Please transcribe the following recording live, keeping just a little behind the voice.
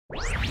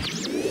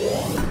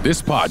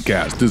This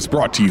podcast is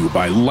brought to you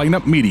by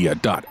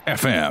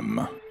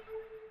lineupmedia.fm.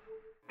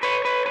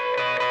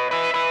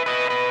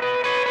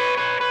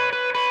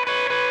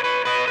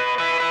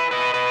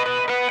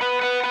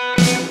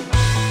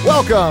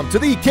 Welcome to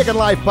the Kickin'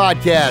 Life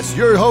Podcast.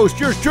 Your host,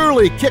 yours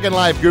truly, Kickin'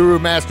 Life Guru,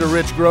 Master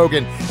Rich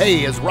Grogan.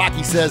 Hey, as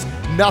Rocky says,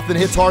 nothing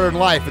hits harder in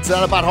life. It's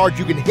not about how hard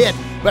you can hit,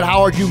 but how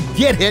hard you can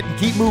get hit and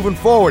keep moving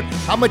forward.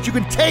 How much you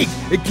can take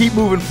and keep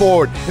moving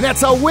forward. And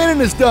that's how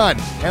winning is done.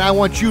 And I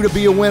want you to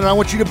be a winner. I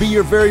want you to be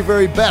your very,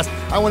 very best.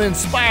 I want to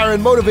inspire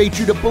and motivate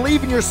you to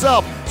believe in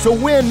yourself. So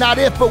when, not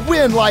if, but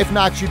when life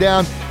knocks you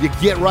down, you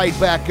get right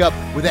back up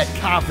with that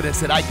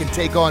confidence that I can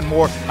take on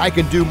more, I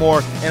can do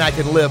more, and I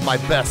can live my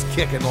best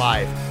kickin'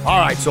 life. All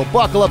right, so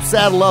buckle up,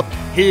 saddle up,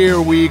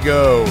 here we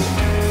go.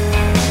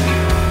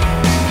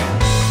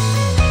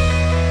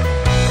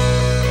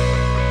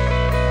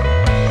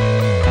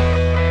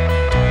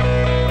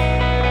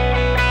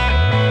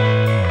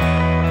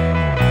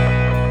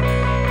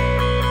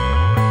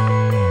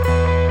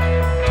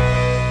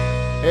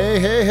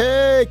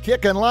 Hey,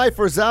 Kickin'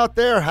 Lifers out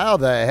there, how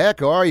the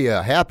heck are you?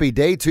 Happy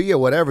day to you,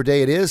 whatever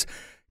day it is.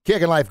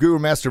 Kickin' Life Guru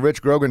Master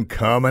Rich Grogan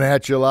coming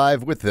at you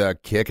live with the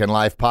Kickin'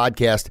 Life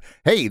Podcast.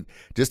 Hey,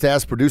 just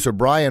ask producer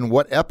Brian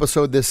what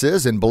episode this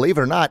is, and believe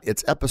it or not,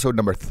 it's episode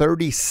number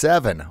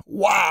 37.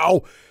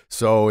 Wow!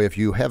 So if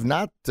you have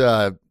not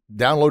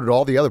downloaded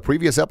all the other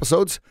previous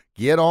episodes,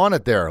 get on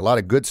it there. A lot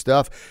of good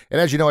stuff. And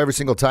as you know, every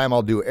single time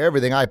I'll do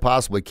everything I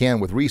possibly can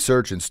with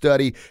research and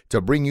study to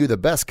bring you the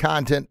best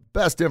content,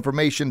 best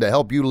information to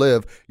help you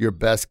live your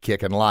best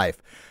kickin' life.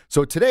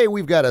 So today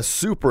we've got a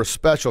super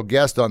special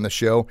guest on the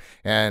show.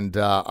 And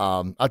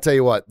I'll tell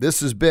you what, this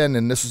has been,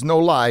 and this is no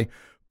lie,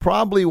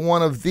 probably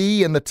one of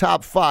in the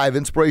top 5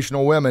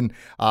 inspirational women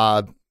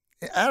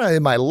I don't know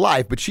in my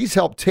life, but she's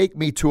helped take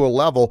me to a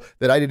level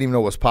that I didn't even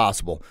know was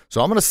possible. So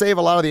I'm going to save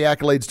a lot of the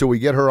accolades till we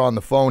get her on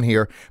the phone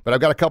here, but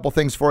I've got a couple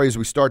things for you as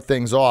we start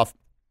things off.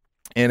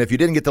 And if you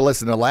didn't get to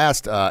listen to the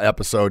last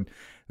episode,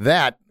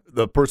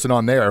 the person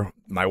on there,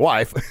 my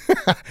wife,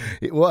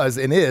 it was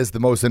and is the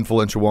most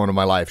influential woman in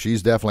my life.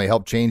 She's definitely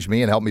helped change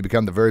me and helped me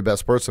become the very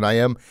best person I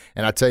am.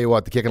 And I tell you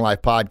what, the Kickin'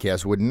 Life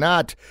Podcast would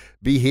not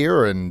be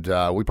here, and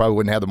we probably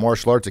wouldn't have the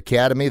Martial Arts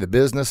Academy, the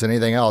business, and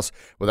anything else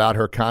without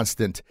her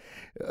constant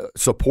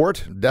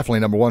support. Definitely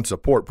number one,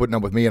 support, putting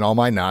up with me and all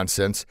my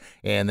nonsense,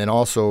 and then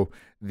also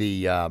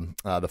the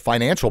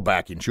financial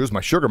backing. She was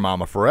my sugar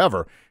mama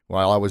forever.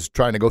 While I was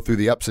trying to go through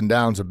the ups and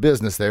downs of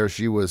business there,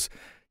 she was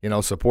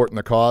supporting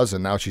the cause,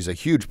 and now she's a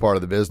huge part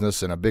of the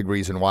business and a big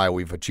reason why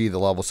we've achieved the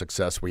level of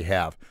success we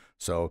have.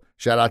 So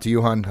shout out to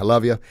you, hon. I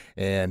love you.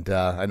 And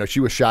I know she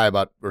was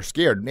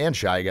scared and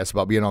shy, I guess,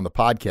 about being on the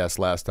podcast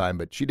last time,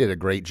 but she did a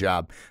great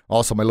job.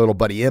 Also, my little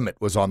buddy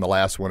Emmett was on the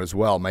last one as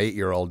well, my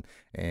 8-year-old.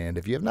 And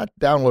if you have not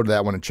downloaded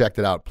that one and checked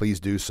it out, please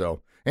do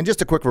so. And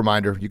just a quick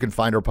reminder, you can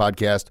find our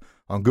podcast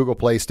on Google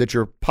Play,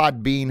 Stitcher,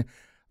 Podbean,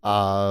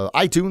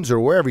 iTunes, or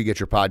wherever you get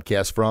your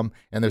podcasts from.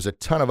 And there's a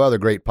ton of other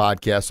great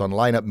podcasts on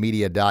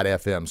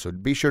lineupmedia.fm. So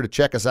be sure to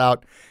check us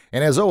out.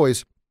 And as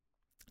always,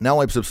 not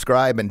only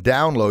subscribe and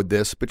download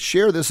this, but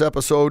share this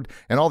episode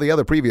and all the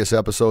other previous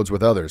episodes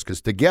with others,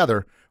 because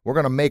together we're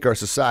going to make our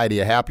society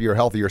a happier,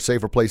 healthier,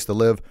 safer place to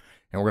live,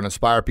 and we're going to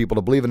inspire people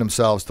to believe in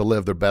themselves to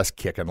live their best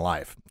kickin'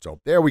 life.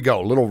 So there we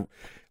go.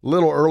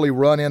 Little early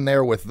run in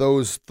there with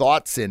those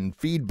thoughts and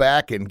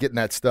feedback and getting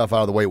that stuff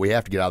out of the way. We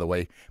have to get out of the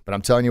way. But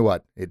I'm telling you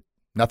what,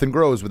 nothing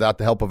grows without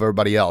the help of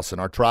everybody else. In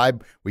our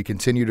tribe, we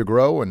continue to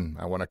grow, and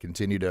I want to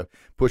continue to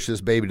push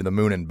this baby to the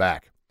moon and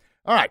back.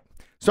 All right.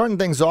 Starting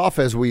things off,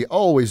 as we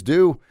always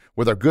do,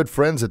 with our good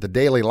friends at the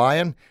Daily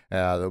Lion.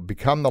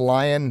 Become the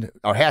Lion,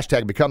 our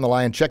hashtag Become the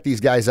Lion. Check these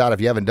guys out if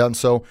you haven't done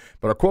so.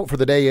 But our quote for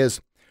the day is,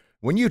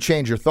 when you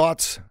change your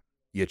thoughts,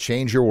 you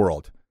change your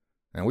world.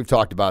 And we've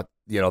talked about,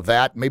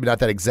 that, maybe not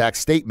that exact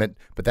statement,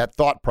 but that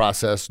thought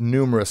process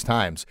numerous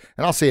times.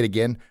 And I'll say it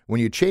again, when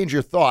you change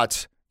your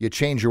thoughts, you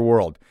change your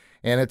world.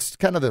 And it's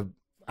kind of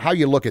how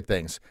you look at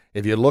things.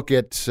 If you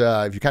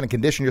if you kind of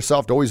condition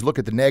yourself to always look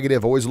at the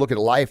negative, always look at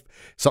life,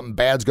 something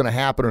bad's going to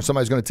happen or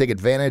somebody's going to take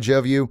advantage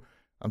of you,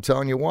 I'm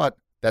telling you what,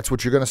 that's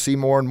what you're going to see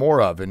more and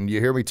more of. And you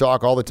hear me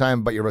talk all the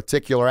time about your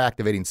reticular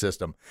activating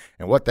system.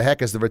 And what the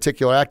heck is the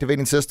reticular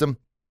activating system?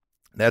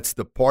 That's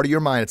the part of your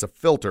mind. It's a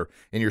filter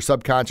in your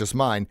subconscious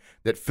mind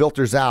that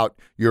filters out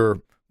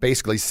your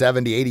basically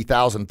 70,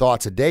 80,000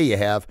 thoughts a day you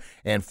have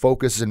and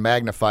focuses and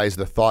magnifies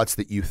the thoughts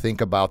that you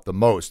think about the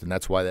most. And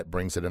that's why that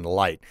brings it into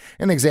light.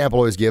 An example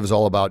I always give is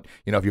all about,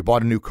 if you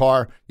bought a new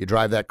car, you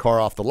drive that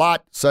car off the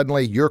lot,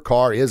 suddenly your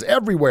car is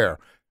everywhere.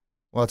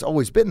 Well, it's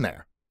always been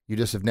there. You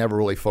just have never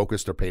really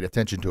focused or paid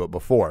attention to it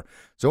before.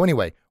 So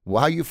anyway,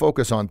 how you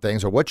focus on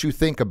things or what you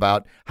think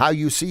about, how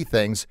you see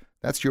things,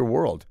 that's your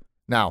world.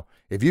 Now,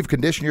 if you've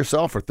conditioned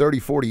yourself for 30,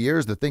 40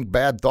 years to think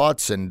bad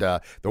thoughts and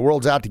the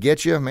world's out to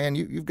get you, man,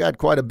 you've got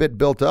quite a bit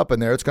built up in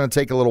there. It's going to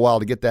take a little while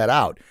to get that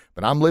out.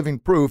 But I'm living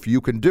proof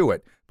you can do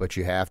it. But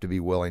you have to be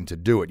willing to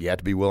do it. You have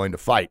to be willing to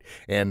fight.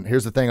 And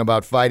here's the thing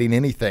about fighting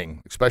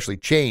anything, especially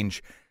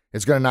change,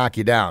 it's going to knock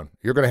you down.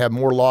 You're going to have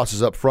more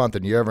losses up front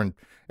than you ever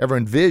ever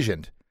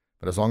envisioned.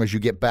 But as long as you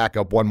get back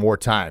up one more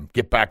time,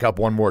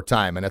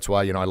 and that's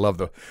why, I love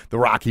the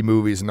Rocky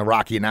movies and the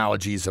Rocky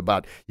analogies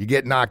about you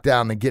get knocked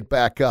down, then get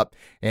back up.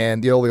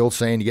 And the old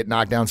saying, you get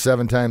knocked down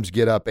 7 times,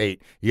 get up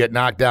 8. You get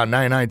knocked down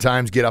 99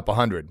 times, get up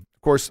 100.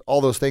 Of course, all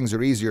those things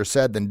are easier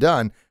said than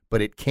done,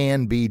 but it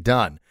can be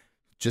done.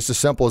 Just as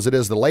simple as it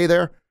is to lay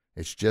there,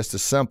 it's just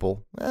as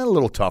simple, a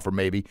little tougher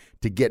maybe,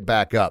 to get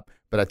back up.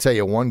 But I tell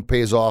you, one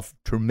pays off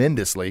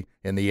tremendously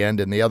in the end,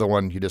 and the other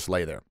one, you just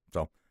lay there.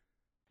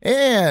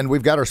 And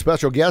we've got our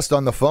special guest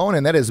on the phone,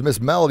 and that is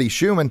Miss Melody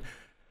Shuman.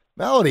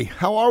 Melody,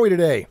 how are we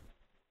today?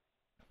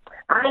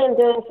 I am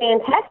doing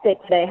fantastic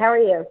today. How are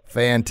you?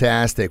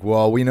 Fantastic.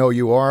 Well, we know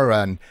you are,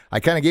 and I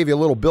kind of gave you a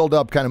little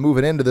build-up kind of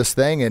moving into this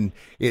thing, and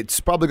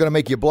it's probably going to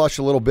make you blush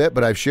a little bit,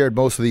 but I've shared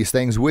most of these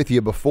things with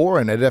you before,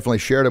 and I definitely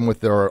shared them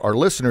with our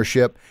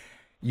listenership.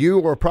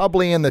 You are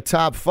probably in the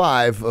top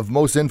 5 of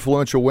most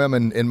influential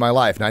women in my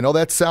life. Now, I know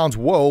that sounds,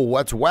 whoa,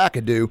 what's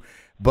wackadoo,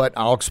 but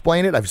I'll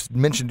explain it. I've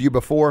mentioned to you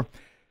before.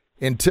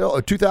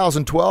 Until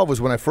 2012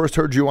 was when I first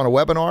heard you on a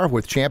webinar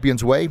with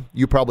Champions Way.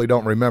 You probably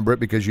don't remember it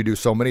because you do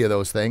so many of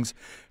those things.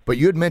 But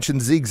you had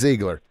mentioned Zig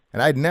Ziglar,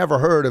 and I'd never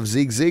heard of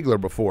Zig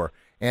Ziglar before.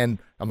 And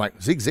I'm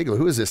like, Zig Ziglar,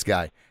 who is this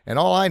guy? And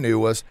all I knew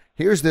was,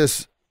 here's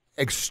this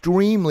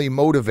extremely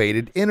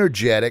motivated,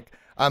 energetic,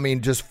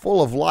 just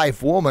full of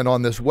life woman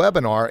on this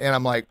webinar. And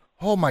I'm like,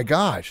 oh my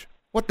gosh,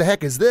 what the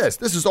heck is this?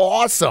 This is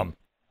awesome.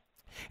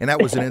 And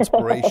that was an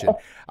inspiration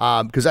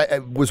because I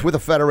was with a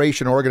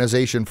federation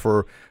organization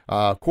for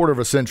a quarter of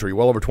a century,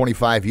 well over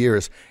 25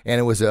 years, and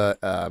it was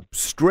a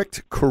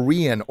strict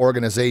Korean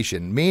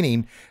organization,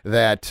 meaning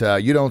that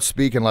you don't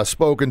speak unless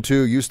spoken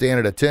to, you stand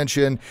at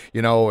attention,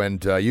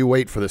 and you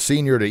wait for the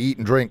senior to eat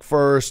and drink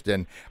first.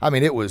 And,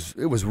 it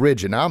was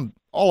rigid. Now, I'm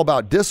all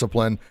about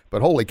discipline,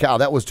 but holy cow,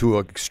 that was to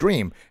an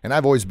extreme. And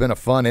I've always been a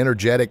fun,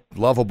 energetic,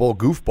 lovable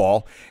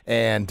goofball.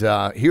 And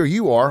here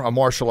you are, a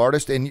martial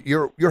artist, and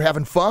you're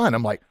having fun.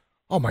 I'm like,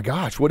 oh my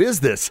gosh, what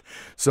is this?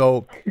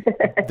 So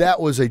that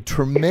was a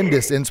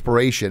tremendous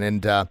inspiration.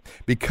 And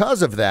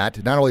because of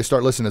that, not only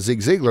start listening to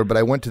Zig Ziglar, but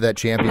I went to that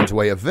Champions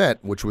Way event,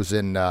 which was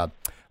in, where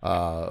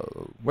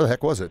the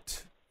heck was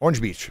it? Orange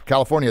Beach,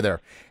 California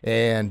there.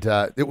 And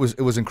it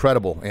was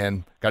incredible.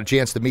 And got a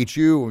chance to meet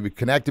you. We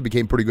connected,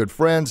 became pretty good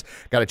friends.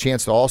 Got a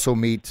chance to also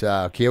meet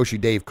Kyoshi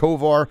Dave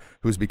Kovar,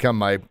 who's become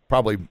my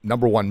probably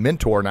number one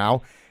mentor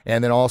now.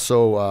 And then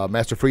also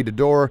Master Frida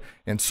Dor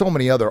and so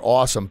many other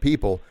awesome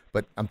people.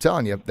 But I'm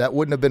telling you, that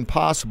wouldn't have been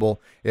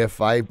possible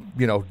if I,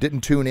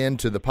 didn't tune in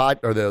to the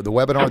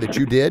webinar that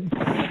you did.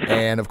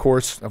 And of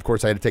course,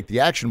 I had to take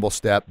the actionable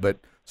step. But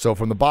so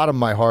from the bottom of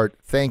my heart,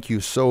 thank you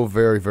so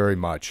very, very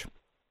much.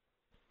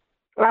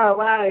 Oh,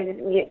 wow.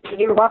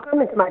 You're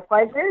welcome. It's my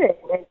pleasure.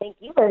 And thank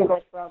you very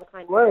much for all the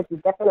kind words.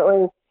 It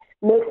definitely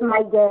makes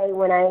my day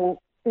when I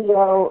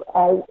feel,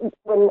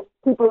 when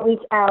people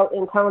reach out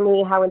and tell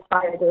me how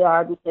inspired they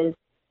are, because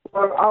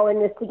we're all in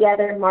this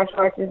together. Martial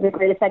arts is the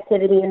greatest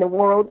activity in the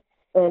world.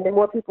 And the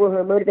more people who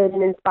are motivated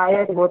and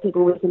inspired, the more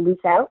people we can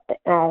reach out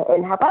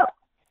and help out.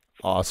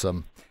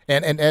 Awesome.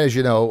 And as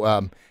you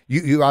know,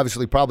 you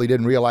obviously probably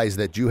didn't realize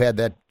that you had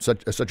that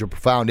such a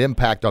profound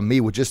impact on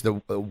me with just the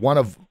one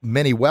of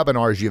many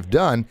webinars you've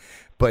done.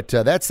 But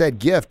that's that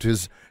gift.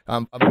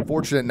 I'm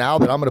fortunate now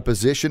that I'm in a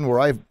position where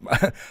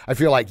I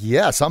feel like,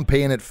 yes, I'm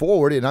paying it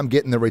forward and I'm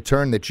getting the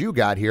return that you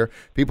got here.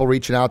 People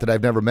reaching out that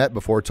I've never met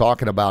before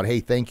talking about, hey,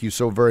 thank you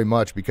so very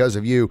much. Because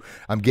of you,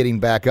 I'm getting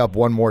back up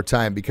one more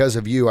time. Because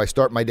of you, I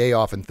start my day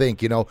off and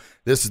think,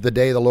 this is the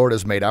day the Lord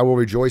has made. I will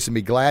rejoice and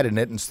be glad in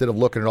it instead of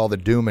looking at all the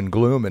doom and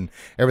gloom and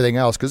everything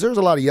else. Because there's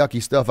a lot of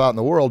yucky stuff out in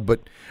the world.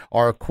 But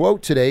our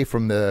quote today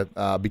from the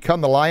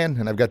Become the Lion,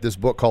 and I've got this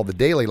book called The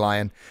Daily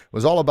Lion,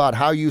 was all about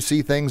how you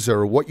see things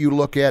or what you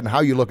look at and how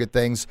you look at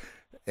things.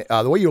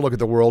 The way you look at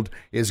the world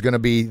is going to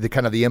be the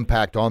kind of the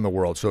impact on the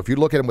world. So if you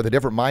look at them with a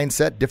different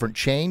mindset, different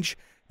change,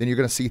 then you're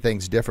going to see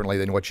things differently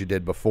than what you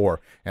did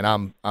before. And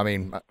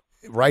I'm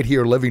right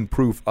here living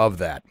proof of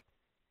that.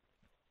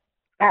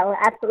 Oh,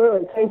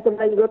 absolutely. Change the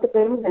way you look at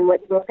things and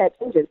what you look at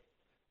changes.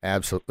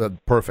 Absolutely.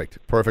 Perfect.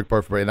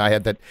 And I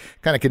had that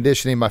kind of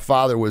conditioning. My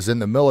father was in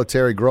the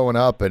military growing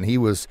up, and he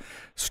was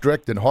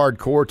strict and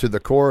hardcore to the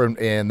core.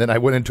 And then I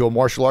went into a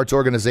martial arts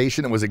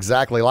organization. It was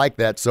exactly like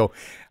that. So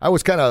I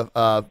was kind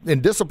of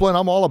in discipline.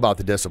 I'm all about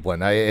the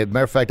discipline. As a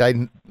matter of fact,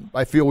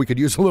 I feel we could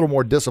use a little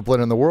more discipline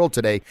in the world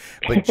today.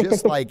 But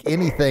just like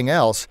anything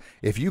else,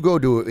 if you go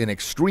to an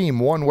extreme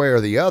one way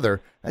or the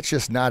other, that's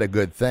just not a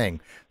good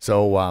thing.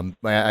 So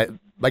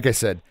like I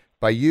said,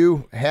 by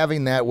you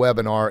having that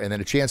webinar and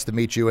then a chance to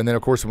meet you, and then,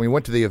 of course, when we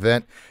went to the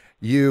event,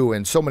 you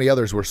and so many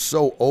others were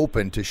so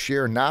open to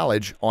share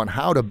knowledge on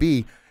how to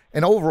be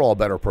an overall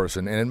better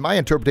person. And my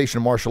interpretation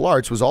of martial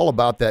arts was all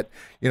about that,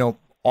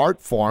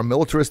 art form,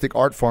 militaristic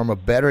art form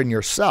of bettering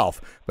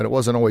yourself, but it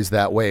wasn't always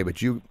that way.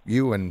 But you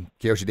and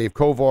Kyoshi Dave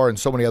Kovar and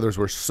so many others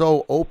were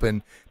so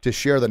open to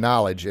share the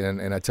knowledge,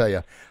 and I tell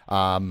you,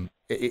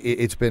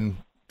 it's been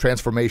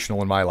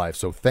transformational in my life.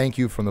 So thank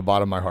you from the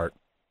bottom of my heart.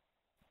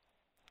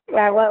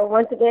 Well,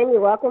 once again,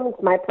 you're welcome.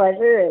 It's my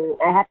pleasure, and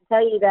I have to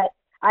tell you that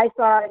I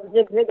saw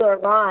Zig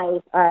Ziglar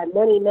live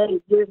many,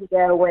 many years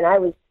ago when I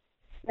was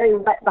very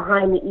wet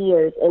behind the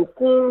ears, and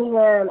seeing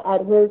him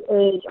at his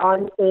age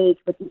on stage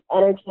with the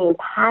energy and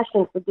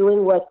passion for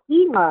doing what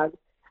he loves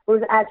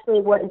was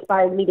actually what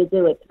inspired me to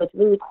do it. So it's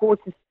really cool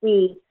to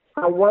see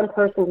how one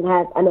person can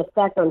have an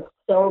effect on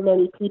so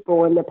many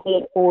people and the pay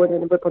it forward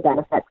and the ripple down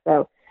effect.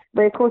 So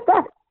very cool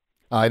stuff.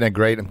 Isn't that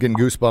great? I'm getting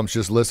goosebumps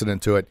just listening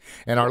to it.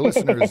 And our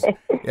listeners,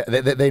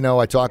 they know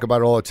I talk about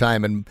it all the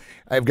time. And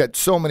I've got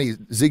so many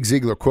Zig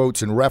Ziglar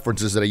quotes and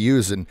references that I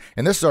use. And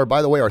this is,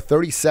 by the way, our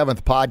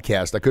 37th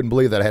podcast. I couldn't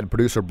believe that. I had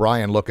producer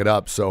Brian look it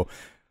up. So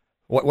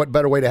what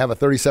better way to have a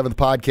 37th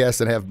podcast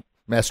than have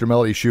Master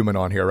Melody Shuman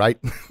on here, right?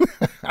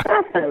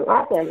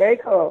 Awesome. Very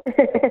cool.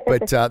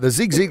 But the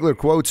Zig Ziglar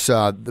quotes,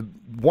 the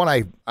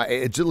one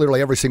it's literally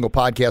every single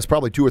podcast,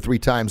 probably 2 or 3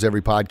 times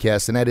every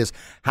podcast. And that is,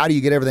 how do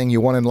you get everything you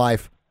want in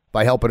life?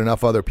 By helping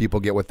enough other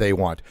people get what they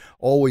want.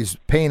 Always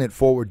paying it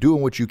forward,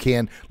 doing what you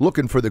can,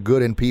 looking for the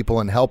good in people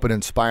and helping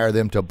inspire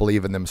them to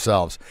believe in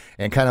themselves.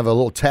 And kind of a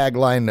little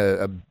tagline,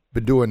 I've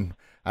been doing,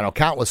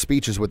 countless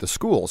speeches with the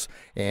schools,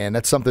 and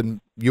that's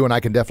something you and I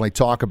can definitely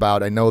talk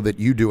about. I know that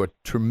you do a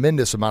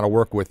tremendous amount of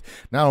work with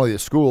not only the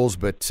schools,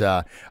 but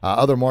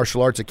other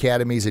martial arts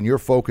academies, and your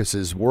focus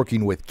is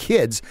working with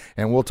kids,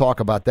 and we'll talk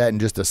about that in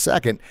just a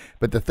second.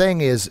 But the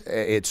thing is,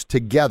 it's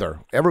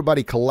together,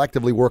 everybody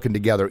collectively working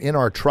together in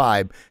our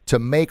tribe to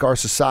make our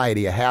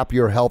society a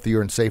happier, healthier,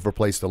 and safer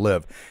place to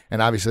live.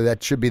 And obviously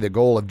that should be the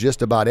goal of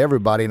just about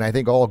everybody, and I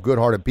think all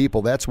good-hearted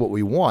people, that's what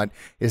we want,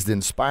 is to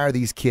inspire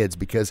these kids,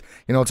 because,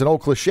 it's an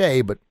old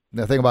cliche, but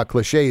the thing about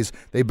cliches,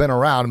 they've been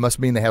around, it must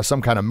mean they have some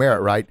kind of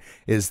merit, right?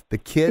 Is the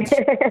kids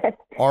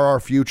are our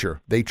future.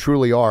 They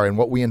truly are. And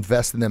what we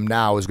invest in them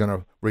now is going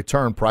to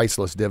return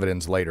priceless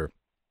dividends later.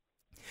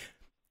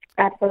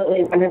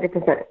 Absolutely,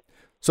 100%.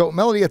 So,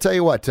 Melody, I tell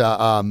you what,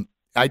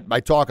 I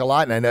talk a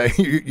lot, and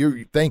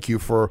you thank you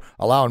for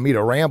allowing me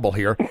to ramble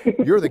here.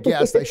 You're the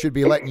guest. I should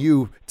be letting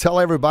you tell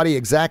everybody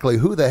exactly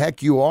who the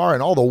heck you are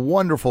and all the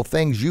wonderful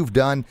things you've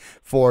done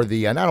for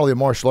the not only the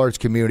martial arts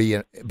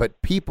community,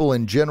 but people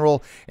in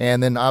general,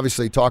 and then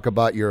obviously talk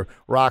about your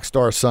rock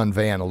star son,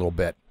 Van, a little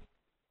bit.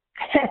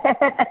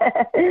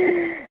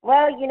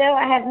 Well,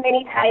 I have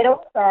many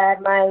titles.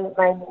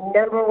 My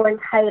number one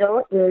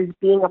title is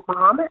being a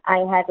mom. I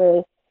have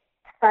a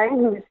son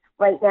who's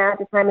right now, at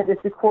the time of this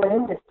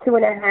recording, is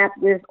 2.5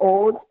 years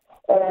old,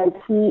 and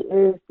he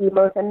is the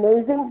most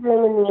amazing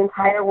thing in the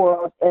entire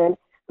world. And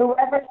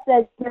whoever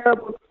says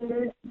terrible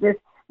things just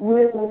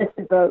really missed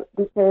the boat,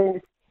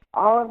 because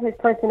all of his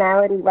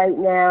personality right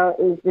now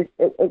is just,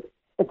 it's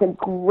a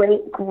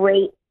great,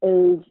 great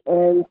age.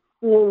 And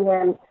seeing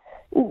him,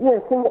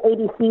 seeing the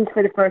ABCs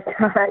for the first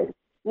time,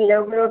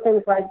 little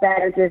things like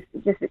that are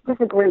just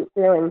a great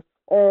feeling.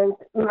 And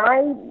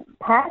my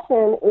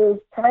passion is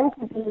trying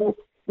to be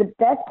the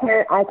best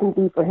parent I can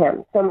be for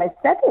him. So my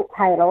second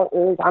title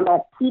is I'm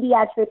a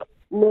pediatric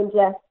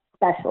ninja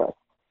specialist.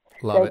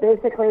 So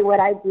basically what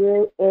I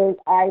do is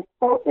I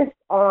focus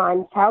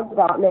on child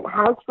development,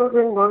 how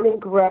children learn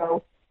and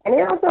grow, and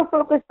I also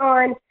focus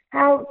on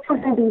how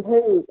children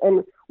behave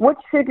and what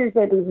triggers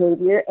their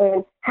behavior,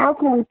 and how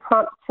can we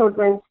prompt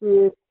children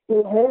to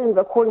behave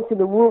according to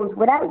the rules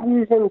without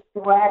using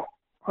threat,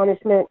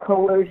 punishment,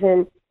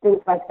 coercion,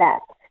 things like that.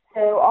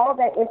 So all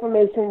that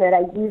information that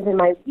I use in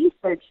my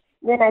research,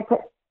 then I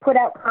put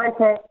out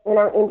content in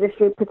our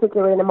industry,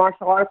 particularly in the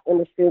martial arts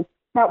industry, to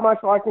help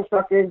martial arts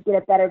instructors get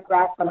a better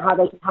grasp on how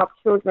they can help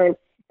children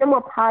in a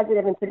more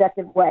positive and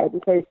productive way.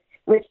 Because,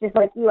 Rich, just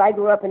like you, I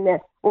grew up in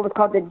what was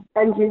called the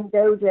Dungeon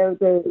Dojo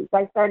days.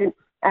 I started,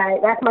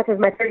 last month was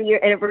my 30-year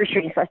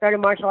anniversary, so I started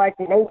martial arts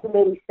in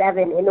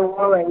 1987 in New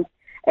Orleans.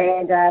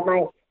 And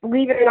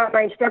believe it or not,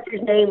 my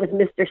instructor's name was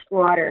Mr.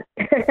 Slaughter.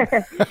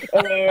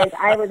 And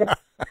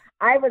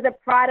I was a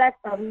product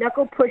of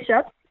knuckle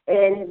push-ups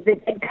and the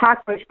dead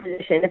cockroach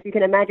position. If you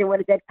can imagine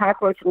what a dead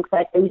cockroach looks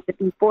like, I used to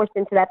be forced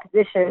into that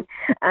position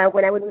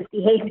when I would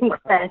misbehave in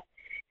class.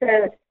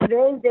 So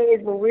those days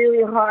were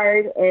really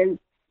hard, and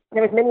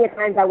there was many a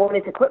times I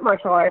wanted to quit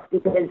martial arts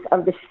because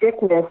of the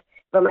strictness,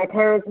 but my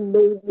parents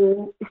made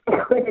me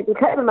stick with it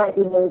because of my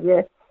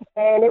behavior.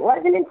 And it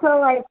wasn't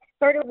until I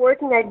started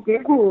working at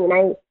Disney and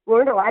I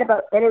learned a lot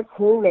about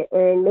entertainment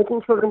and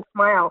making children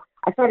smile,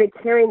 I started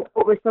carrying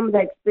over some of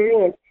that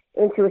experience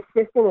into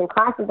assisting in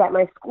classes at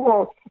my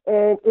school,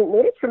 and it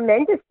made a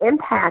tremendous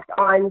impact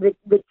on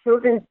the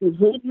children's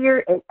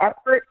behavior and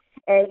effort,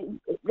 and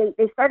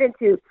they started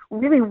to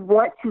really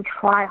want to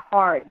try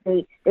hard.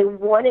 They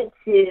wanted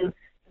to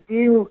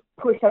do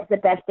push-ups the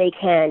best they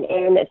can,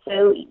 and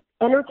so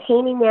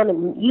entertaining them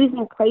and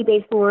using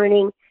play-based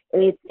learning,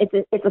 it's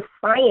a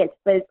science,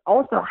 but it's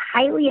also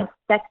highly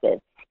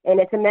effective, and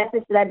it's a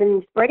message that I've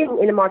been spreading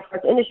in the martial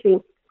arts industry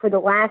for the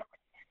last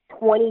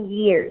 20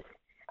 years.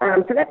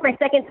 So that's my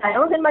second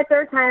title. And my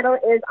third title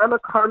is I'm a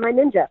Karma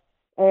Ninja.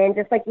 And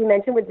just like you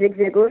mentioned with Zig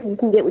Ziglar, you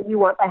can get what you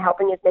want by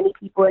helping as many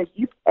people as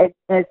you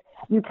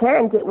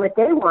can get what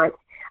they want.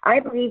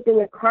 I believe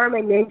being a Karma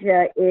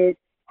Ninja is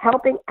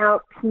helping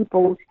out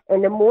people.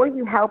 And the more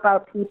you help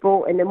out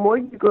people and the more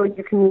you grow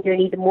your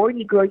community, the more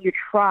you grow your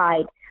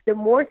tribe, the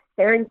more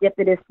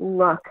serendipitous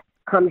luck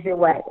comes your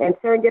way. And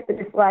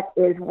serendipitous luck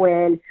is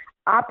when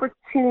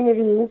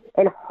opportunity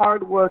and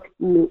hard work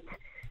meet.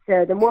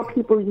 So the more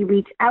people you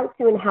reach out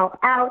to and help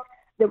out,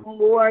 the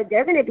more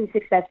they're going to be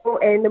successful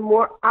and the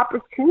more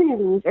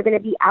opportunities are going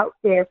to be out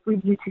there for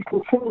you to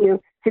continue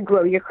to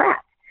grow your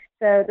craft.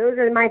 So those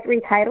are my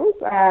 3 titles.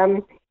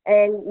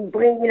 And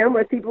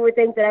most people would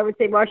think that I would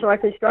say martial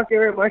arts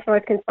instructor or martial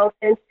arts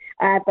consultant.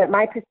 But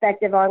my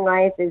perspective on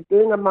life is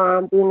being a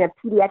mom, being a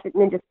pediatric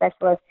ninja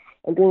specialist,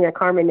 and being a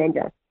karma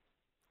ninja.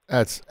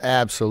 That's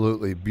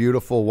absolutely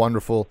beautiful,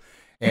 wonderful.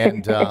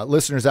 And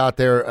listeners out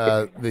there,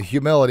 the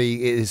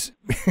humility is,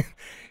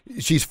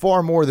 she's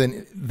far more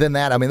than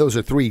that. I mean, those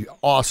are 3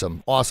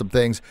 awesome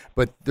things,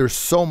 but there's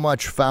so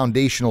much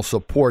foundational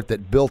support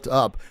that built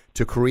up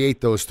to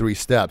create those 3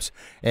 steps.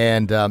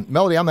 And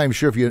Melody, I'm not even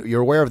sure if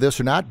you're aware of this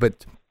or not,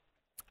 but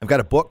I've got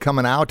a book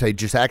coming out. I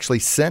just actually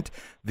sent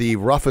the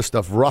roughest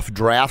of rough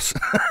drafts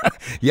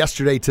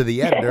yesterday to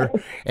the editor,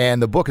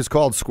 and the book is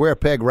called Square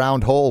Peg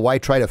Round Hole, Why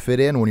Try to Fit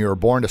In When You Were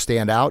Born to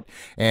Stand Out.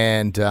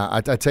 And I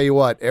tell you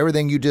what,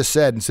 everything you just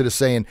said, instead of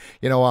saying,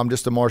 I'm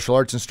just a martial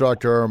arts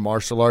instructor or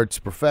martial arts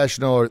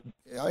professional or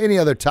any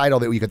other title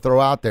that we could throw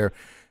out there,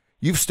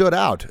 you've stood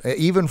out,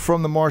 even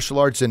from the martial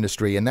arts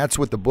industry, and that's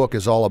what the book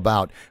is all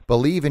about.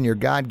 Believe in your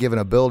God-given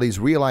abilities.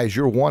 Realize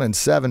you're 1 in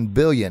 7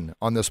 billion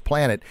on this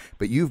planet,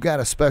 but you've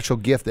got a special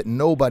gift that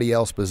nobody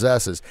else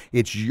possesses.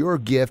 It's your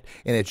gift,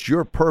 and it's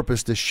your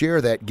purpose to share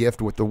that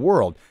gift with the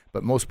world.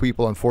 But most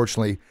people,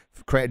 unfortunately,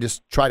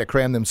 just try to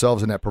cram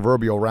themselves in that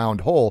proverbial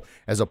round hole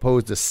as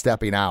opposed to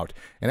stepping out.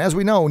 And as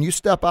we know, when you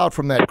step out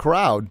from that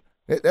crowd,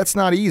 that's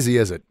not easy,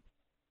 is it?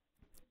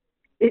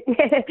 It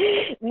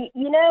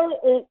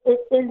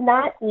is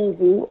not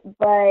easy,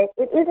 but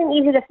it isn't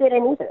easy to fit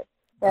in either.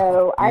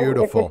 So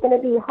if it's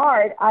going to be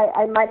hard,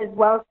 I might as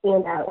well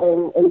stand out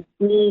and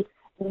be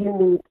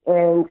unique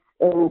and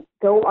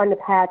go on the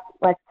path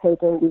less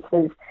taken,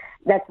 because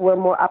that's where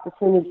more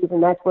opportunities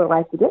and that's where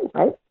life begins,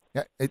 right?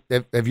 Yeah.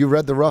 Have you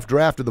read the rough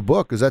draft of the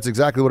book? Because that's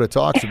exactly what it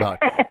talks about.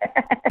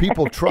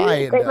 People try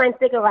and great minds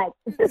think alike.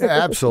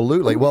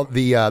 Absolutely. Well,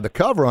 the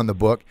cover on the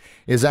book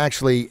is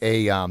actually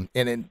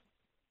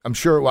I'm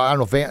sure, I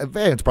don't know if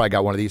Van's probably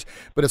got one of these,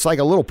 but it's like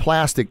a little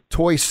plastic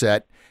toy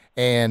set,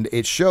 and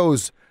it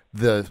shows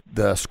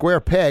the square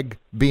peg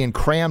being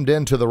crammed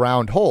into the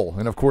round hole.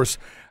 And, of course,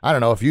 I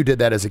don't know if you did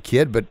that as a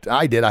kid, but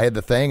I did. I had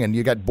the thing, and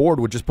you got bored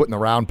with just putting the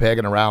round peg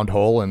in a round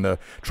hole and the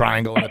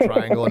triangle and the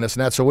triangle and this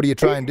and that. So what do you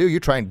try and do? You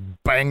try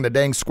and bang the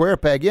dang square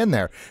peg in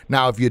there.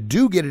 Now, if you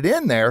do get it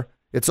in there,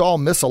 it's all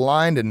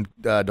misaligned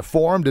and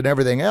deformed and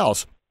everything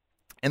else.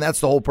 And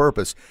that's the whole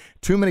purpose.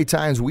 Too many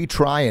times we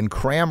try and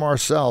cram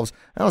ourselves,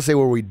 I don't say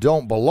where we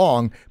don't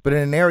belong, but in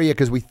an area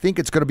because we think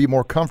it's going to be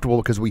more comfortable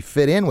because we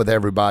fit in with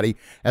everybody,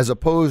 as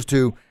opposed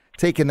to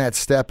taking that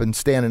step and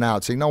standing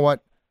out, saying, you know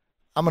what,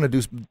 I'm going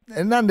to do,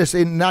 and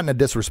not in a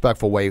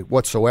disrespectful way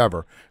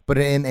whatsoever, but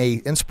in a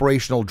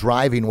inspirational,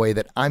 driving way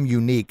that I'm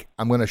unique.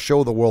 I'm going to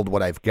show the world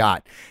what I've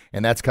got.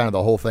 And that's kind of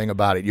the whole thing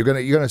about it. You're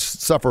going to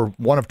suffer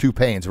one of 2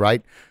 pains,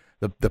 right?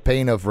 The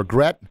pain of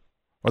regret,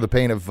 or the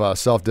pain of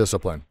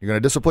self-discipline. You're going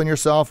to discipline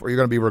yourself, or you're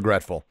going to be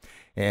regretful.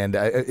 And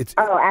it's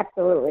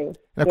absolutely.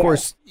 And of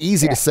course,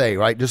 easy to say,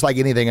 right? Just like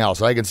anything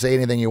else. I can say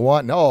anything you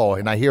want. No,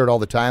 and I hear it all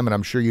the time, and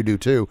I'm sure you do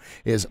too,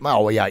 is,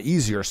 oh, well, yeah,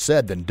 easier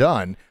said than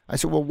done. I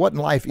said, well, what in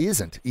life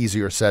isn't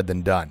easier said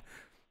than done?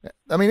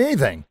 I mean,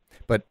 anything.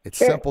 But it's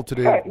simple to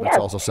do. It's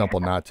also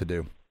simple not to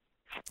do.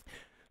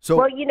 So,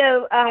 well,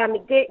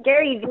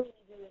 Gary Vee,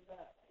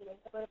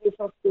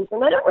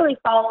 and I don't really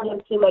follow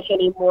him too much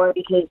anymore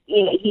because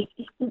he's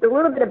a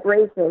little bit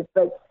abrasive,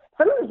 but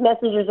some of his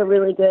messages are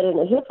really good, and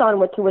it hits on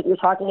to what you're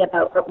talking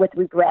about with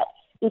regret.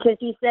 Because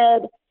he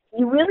said,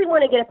 you really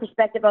want to get a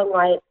perspective on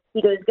life.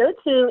 He goes, go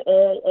to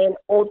an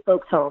old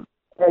folks home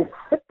and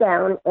sit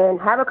down and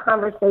have a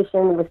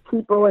conversation with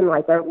people in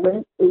like their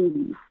late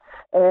 80s,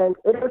 and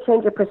it'll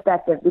change your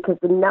perspective, because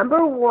the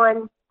number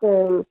one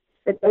thing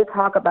that they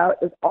talk about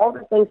is all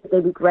the things that they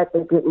regret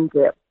they didn't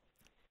do.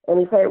 And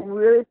he said it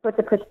really puts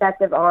a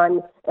perspective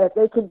on if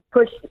they could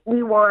push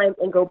rewind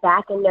and go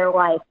back in their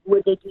life,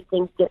 would they do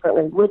things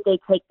differently? Would they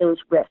take those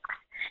risks?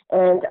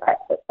 And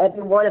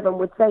every one of them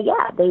would say,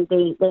 yeah, they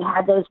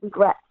had those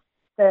regrets.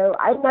 So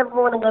I never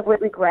want to live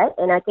with regret,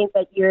 and I think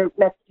that your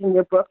message in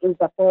your book is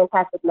a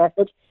fantastic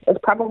message. It's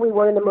probably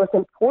one of the most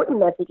important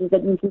messages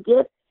that you can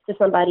give to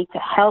somebody to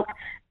help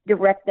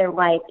direct their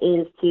life,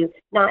 is to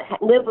not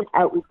live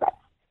without regrets.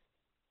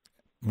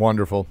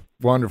 Wonderful.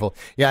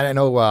 Yeah, I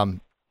know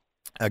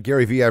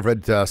Gary Vee, I've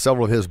read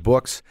several of his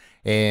books,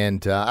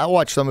 and I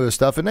watch some of his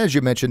stuff. And as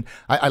you mentioned,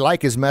 I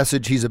like his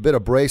message. He's a bit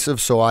abrasive,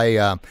 so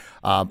I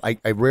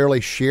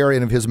rarely share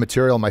any of his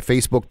material on my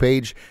Facebook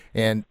page.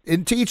 And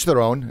to each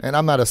their own. And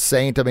I'm not a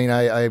saint. I mean,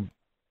 I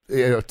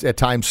at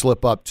times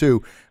slip up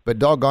too. but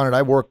doggone it,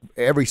 I work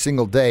every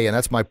single day, and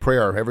that's my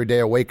prayer. Every day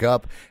I wake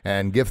up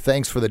and give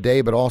thanks for the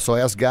day, but also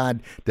ask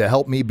God to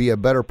help me be a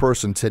better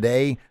person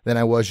today than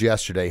I was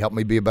yesterday. Help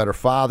me be a better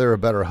father, a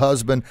better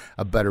husband,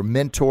 a better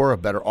mentor, a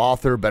better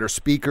author, a better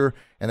speaker.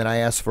 And then I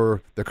ask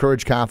for the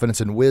courage, confidence,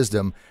 and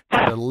wisdom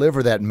to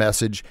deliver that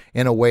message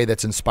in a way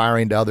that's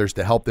inspiring to others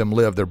to help them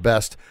live their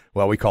best.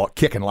 Well, we call it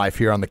Kickin' Life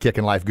here on the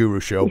Kickin' Life Guru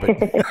Show, but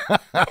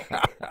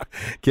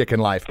Kickin'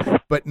 Life.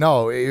 But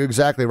no, you're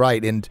exactly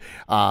right. And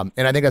I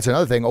think that's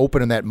another thing,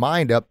 opening that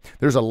mind up.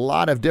 There's a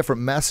lot of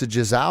different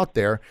messages out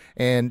there,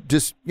 and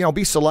just,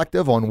 be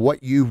selective on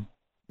what you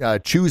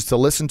choose to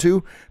listen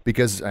to,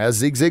 because as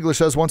Zig Ziglar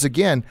says once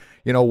again,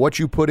 what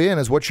you put in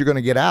is what you're going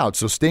to get out.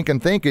 So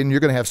stinking thinking,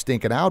 you're going to have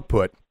stinking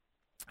output.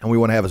 And we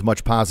want to have as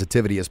much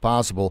positivity as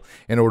possible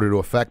in order to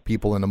affect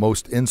people in the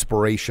most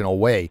inspirational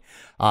way.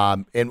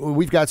 And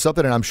we've got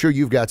something, and I'm sure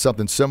you've got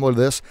something similar to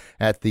this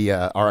at the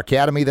our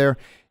academy there.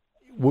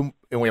 And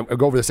we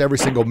go over this every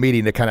single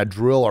meeting to kind of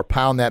drill or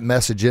pound that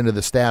message into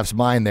the staff's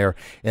mind there.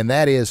 And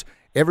that is,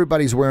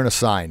 everybody's wearing a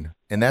sign.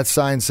 And that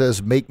sign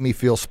says, make me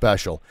feel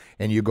special.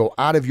 And you go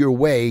out of your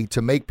way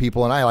to make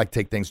people, and I like to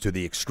take things to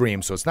the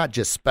extreme, so it's not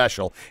just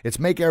special, it's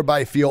make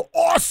everybody feel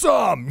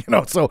awesome.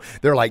 So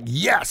they're like,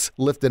 yes,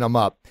 lifting them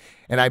up.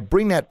 And I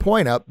bring that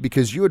point up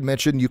because you had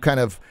mentioned you kind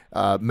of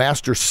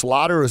Master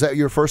Slaughter. Is that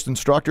your first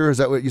instructor? Is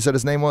that what you said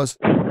his name was?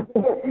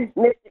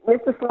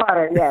 Mr.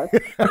 Slaughter, yes.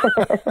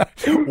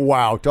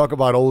 Wow, talk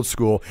about old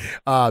school.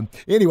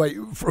 Anyway,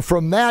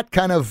 from that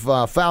kind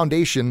of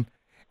foundation,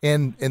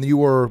 and you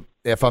were,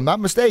 if I'm not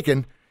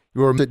mistaken,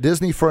 you were at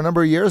Disney for a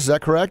number of years. Is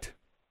that correct?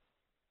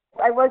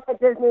 I worked at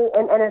Disney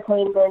in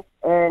entertainment,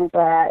 and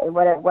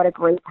what a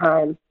great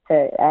time.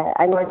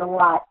 I learned a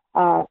lot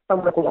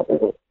from working at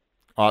Disney.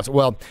 Awesome.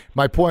 Well,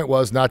 my point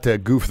was not to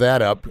goof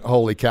that up.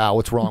 Holy cow,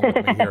 what's wrong with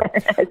me here?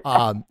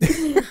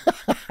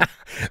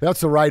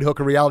 That's the right hook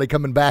of reality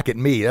coming back at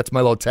me. That's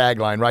my little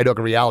tagline, right hook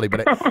of reality,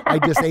 but I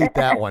just ate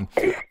that one.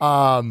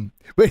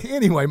 But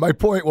anyway, my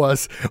point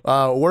was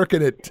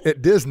working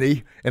at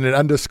Disney in an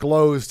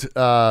undisclosed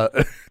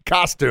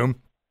costume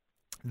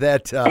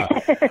that where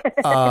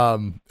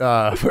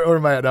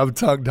am I at? I'm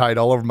tongue-tied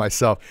all over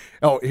myself.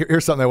 Oh,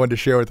 here's something I wanted to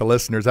share with the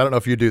listeners. I don't know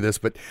if you do this,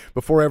 but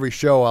before every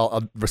show,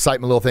 I'll recite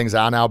my little things,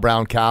 now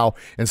brown cow,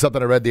 and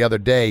something I read the other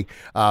day,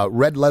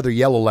 red leather,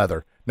 yellow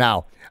leather.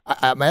 Now,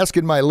 I'm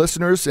asking my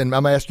listeners, and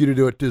I'm going to ask you to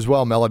do it as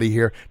well, Melody,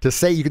 here, to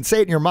say, you can say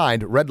it in your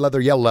mind, red leather,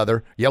 yellow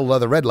leather,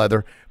 red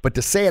leather, but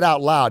to say it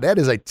out loud, that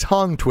is a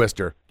tongue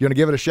twister. You want to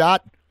give it a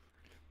shot?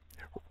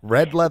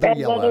 Red leather, red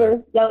yellow leather,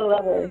 leather. yellow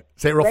leather.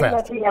 Say it real red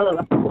fast. Leather, yellow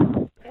leather.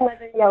 Red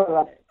leather, yellow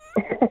leather.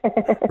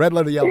 Red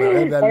leather, yellow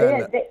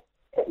leather. It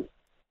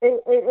is.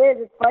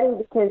 It's funny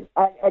because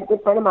a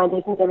good friend of mine,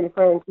 Jason David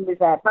Friends, he was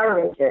a fire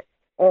ranger,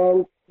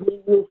 and he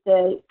used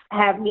to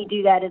have me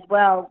do that as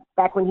well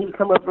back when he would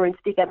come over and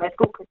speak at my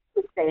school, because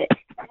he would say it.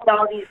 And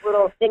all these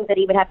little things that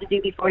he would have to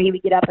do before he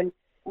would get up and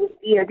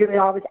doing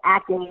all this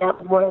acting, and that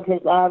was one of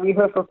his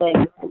rehearsal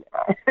things.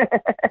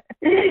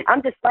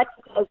 I'm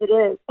dyslexic as it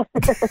is.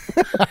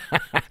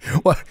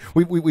 Well,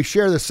 we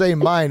share the same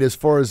mind as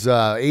far as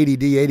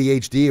ADD,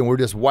 ADHD, and we're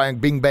just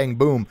bing, bang,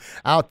 boom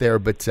out there.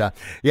 But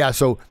yeah,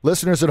 so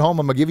listeners at home,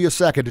 I'm going to give you a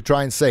second to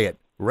try and say it.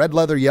 Red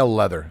leather, yellow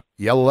leather.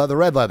 Yellow leather,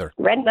 red leather.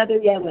 Red leather,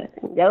 yellow.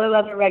 Yellow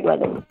leather, red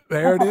leather.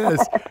 There it is.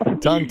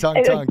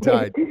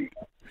 Tongue-tied.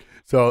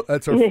 So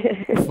that's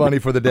funny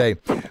for the day.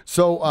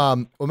 So,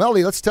 well,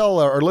 Melody, let's tell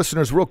our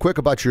listeners real quick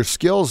about your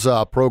skills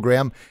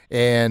program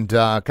and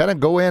kind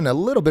of go in a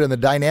little bit in the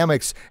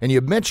dynamics. And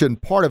you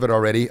mentioned part of it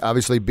already,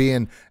 obviously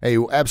being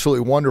a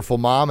absolutely wonderful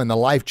mom and the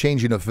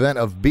life-changing event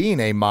of being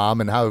a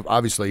mom and how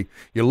obviously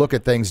you look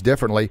at things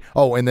differently.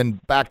 Oh, and then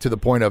back to the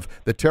point of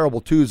the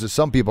terrible twos, as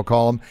some people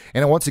call them.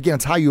 And once again,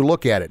 it's how you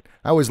look at it.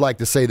 I always like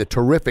to say the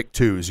terrific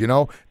twos,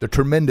 the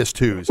tremendous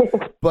twos.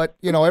 But,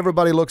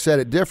 everybody looks at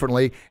it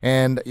differently.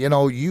 And,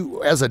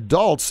 you as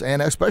adults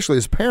and especially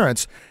as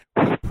parents,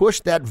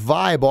 push that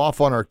vibe off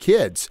on our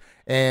kids.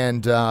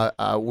 And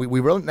we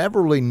really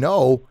never really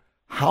know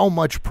how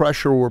much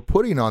pressure we're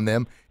putting on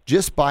them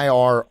just by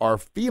our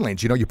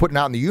feelings. You're putting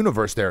out in the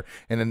universe there.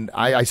 And then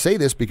I say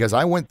this because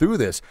I went through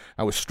this.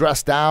 I was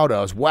stressed out.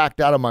 I was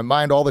whacked out of my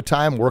mind all the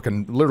time,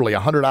 working literally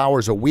 100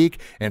 hours a week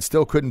and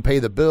still couldn't pay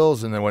the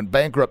bills, and then went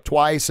bankrupt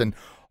twice, and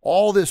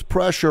all this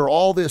pressure,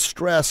 all this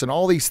stress, and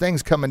all these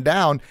things coming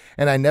down,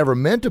 and I never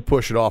meant to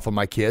push it off on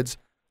my kids,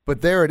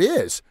 but there it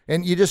is.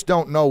 And you just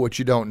don't know what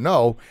you don't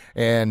know.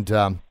 And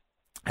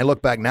I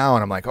look back now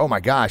and I'm like, oh my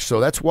gosh. So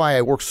that's why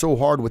I work so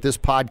hard with this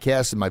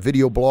podcast and my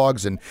video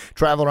blogs and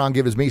travel around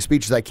giving as many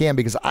speeches as I can,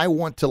 because I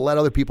want to let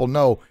other people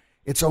know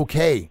it's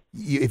okay.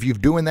 If you're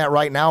doing that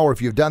right now, or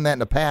if you've done that in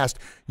the past,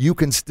 you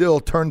can still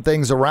turn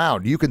things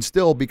around. You can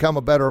still become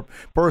a better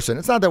person.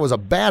 It's not that I was a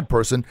bad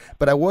person,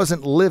 but I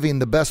wasn't living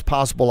the best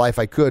possible life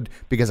I could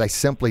because I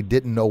simply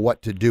didn't know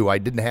what to do. I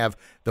didn't have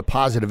the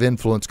positive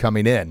influence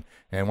coming in.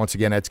 And once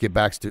again, that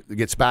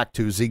gets back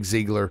to Zig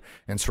Ziglar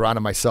and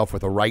surrounding myself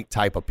with the right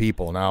type of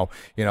people. Now,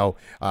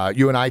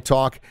 you and I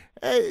talk.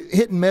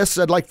 hit and miss.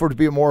 I'd like for it to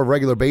be a more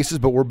regular basis,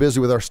 but we're busy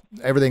with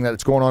everything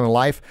that's going on in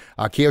life.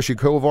 Kiyoshi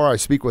Kovar, I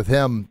speak with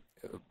him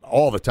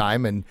all the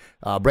time, and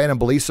Brandon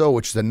Beliso,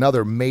 which is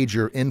another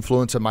major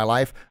influence in my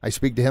life. I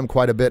speak to him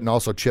quite a bit, and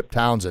also Chip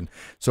Townsend.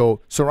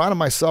 So surrounding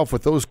myself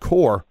with those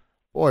core,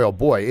 boy, oh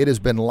boy, it has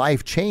been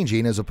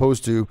life-changing as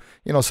opposed to,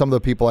 some of the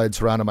people I had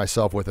surrounded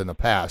myself with in the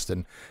past.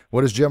 And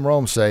what does Jim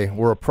Rome say?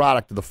 We're a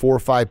product of the 4 or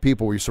 5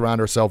 people we surround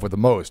ourselves with the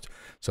most.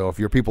 So if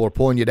your people are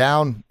pulling you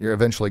down, you're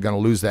eventually going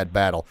to lose that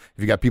battle.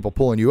 If you got people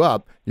pulling you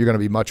up, you're going to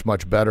be much,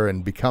 much better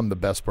and become the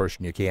best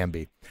person you can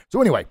be.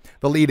 So anyway,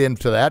 the lead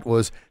into that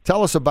was,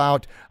 tell us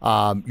about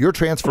your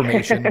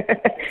transformation.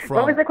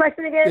 What was the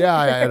question again? Yeah,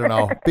 I don't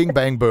know. Bing,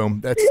 bang,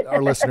 boom. That's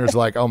our listeners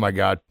like, oh my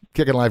God,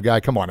 Kicking Life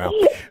guy, come on now.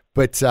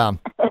 But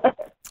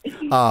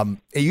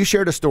you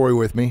shared a story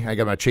with me. I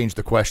got to change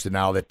the question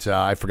now that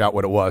I forgot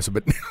what it was.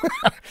 But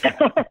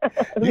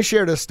you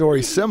shared a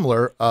story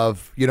similar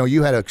of,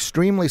 you had an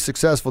extremely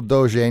successful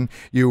doujin.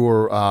 You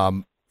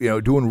were,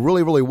 doing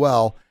really, really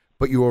well,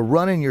 but you were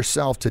running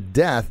yourself to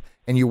death,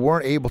 and you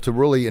weren't able to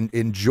really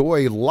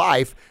enjoy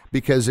life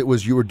because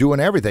you were doing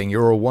everything. You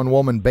were a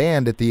one-woman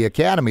band at the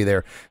academy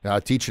there,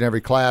 teaching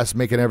every class,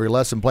 making every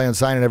lesson plan,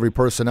 signing every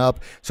person up.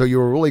 So you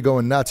were really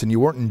going nuts, and you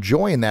weren't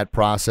enjoying that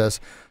process.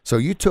 So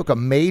you took a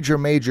major,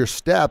 major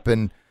step,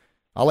 and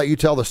I'll let you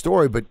tell the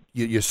story, but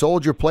you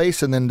sold your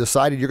place and then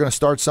decided you're going to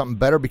start something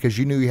better because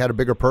you knew you had a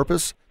bigger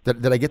purpose.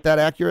 Did I get that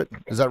accurate?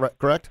 Is that right,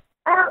 correct?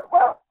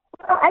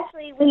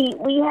 Actually,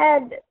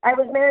 I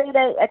was married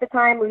at the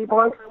time. We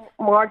belonged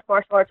to a large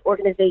martial arts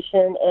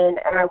organization, and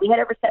we had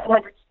over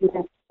 700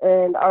 students,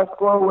 and our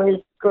school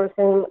was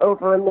grossing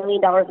over $1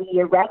 million a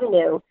year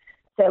revenue.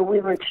 So we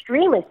were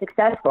extremely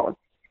successful.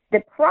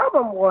 The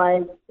problem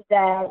was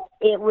that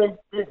it was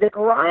the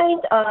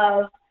grind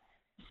of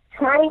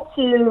trying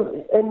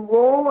to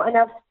enroll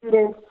enough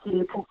students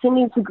to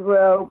continue to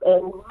grow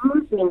and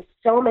losing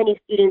so many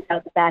students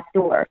out the back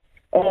door.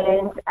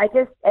 And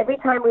every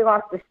time we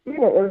lost a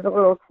student, it was a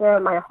little tear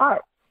in my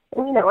heart.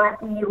 And,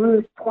 after you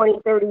lose 20,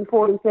 30,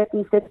 40,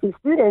 50, 60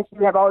 students,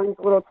 you have all these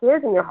little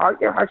tears in your heart.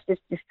 Your heart's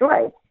just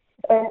destroyed.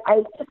 And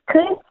I just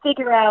couldn't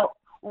figure out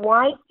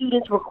why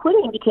students were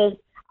quitting because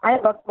I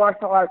loved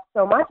martial arts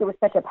so much. It was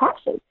such a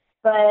passion.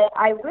 But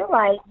I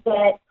realized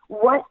that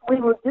what we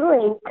were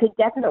doing could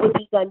definitely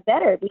be done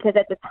better because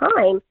at the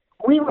time,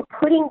 we were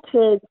putting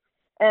kids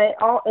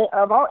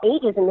of all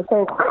ages in the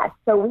same class.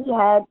 So we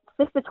had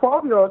 6 to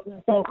 12-year-olds in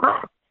the same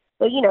class.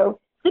 So,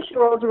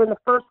 6-year-olds are in the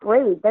first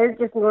grade. They're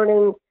just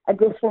learning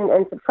addition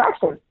and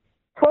subtraction.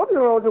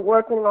 12-year-olds are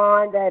working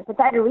on the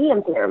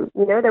Pythagorean theorem.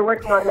 They're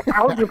working on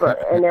algebra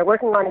and they're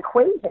working on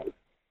equations.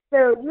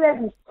 So you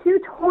have these 2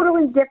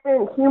 totally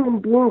different human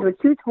beings with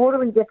 2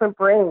 totally different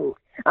brains.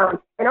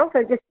 And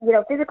also just,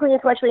 physically,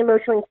 intellectually,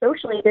 emotionally,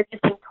 socially, they're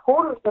just in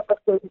totally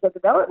different stages of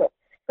development.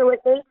 So it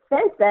made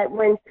sense that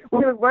when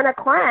we would run a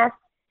class,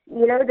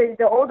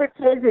 the older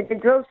kids, the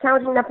drill's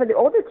challenging enough for the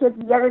older kids,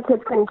 the younger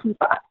kids couldn't keep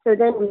up. So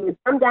then we would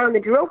dumb down the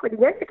drill for the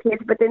younger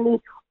kids, but then the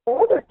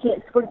older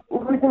kids were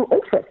losing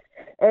interest.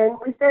 And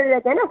we started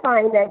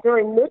identifying that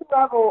during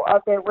mid-level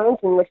of their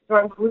ranking, which is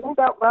around green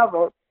belt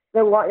level,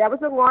 that was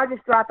the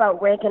largest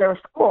dropout rank in our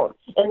school.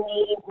 And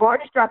the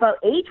largest dropout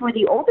age were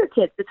the older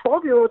kids. The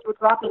 12-year-olds were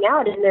dropping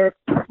out, and their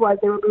excuse was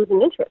they were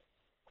losing interest.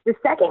 The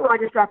second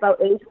largest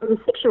dropout age were the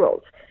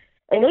 6-year-olds.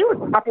 And they were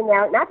dropping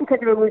out, not because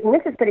they were losing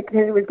interest, but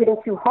because it was getting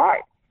too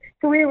hard.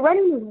 So we were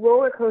running these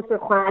roller coaster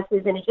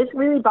classes, and it just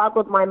really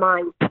boggled my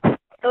mind.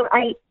 So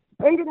I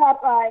ended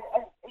up,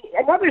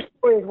 another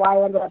story is why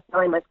I ended up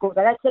selling my schools.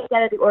 I got kicked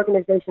out of the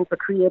organization for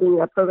creating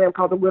a program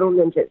called the Little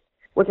Ninjas,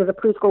 which is a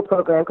preschool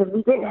program, because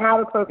we didn't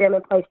have a program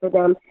in place for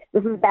them.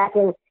 This was back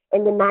in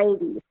the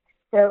 90s.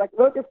 So I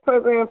wrote this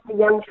program for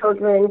young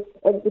children.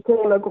 It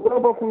became a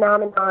global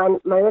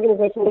phenomenon. My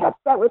organization got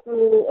upset with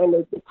me, and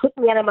they kicked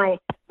me out of my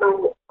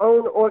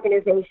own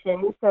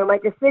organization. So my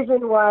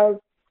decision was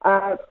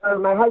for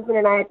my husband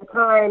and I at the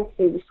time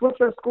to switch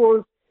our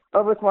schools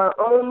over to our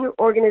own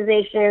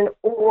organization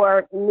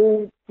or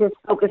me just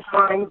focus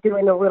on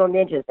doing the Little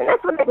Ninjas. And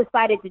that's what I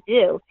decided to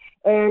do.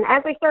 And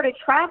as I started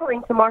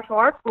traveling to martial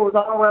arts schools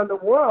all around the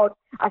world,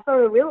 I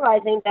started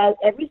realizing that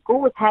every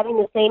school was having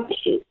the same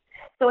issues.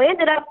 So I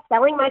ended up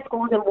selling my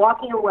schools and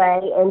walking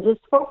away and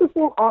just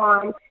focusing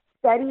on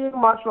studying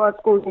martial arts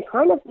schools and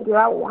trying to figure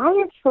out why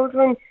are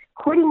children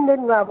quitting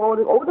mid-level,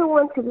 the older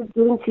ones because it's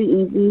getting too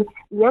easy,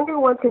 the younger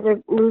ones because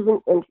they're losing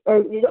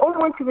the older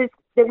ones because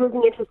they're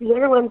losing interest, the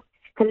younger ones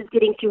because it's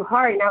getting too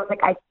hard. And I was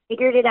like, I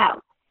figured it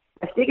out.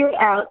 I figured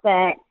out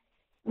that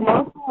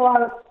martial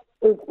arts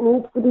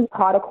needs to be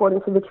taught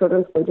according to the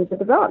children's stages of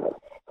development.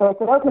 So I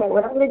said, okay,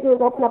 what I'm going to do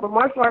is open up a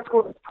martial arts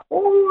school that's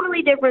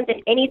totally different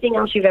than anything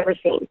else you've ever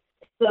seen.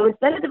 So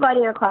instead of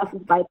dividing our classes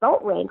by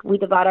belt rank, we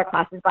divide our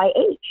classes by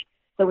age.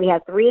 So we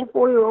have 3 and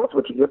 4-year-olds,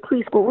 which are your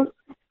preschoolers.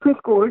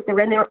 They're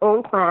in their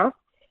own class.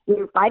 You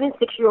have 5 and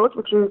 6-year-olds,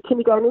 which are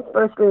kindergarten and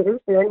first graders.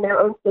 They're in their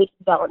own stage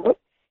of development.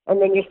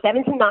 And then your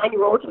 7 to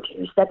 9-year-olds, which are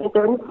your second,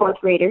 third, and fourth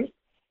graders.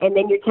 and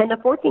then your 10 to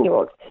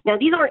 14-year-olds. Now,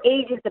 these aren't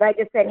ages that I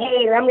just said,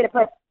 hey, I'm going to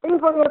put 3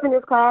 and 4-year-olds in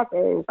this class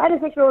and 5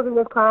 and 6-year-olds in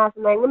this class,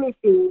 and then let me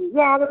see.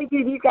 Yeah, let me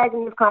do these guys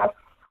in this class.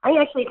 I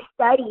actually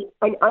studied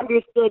and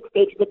understood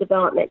stages of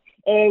development.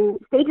 And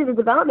stages of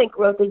development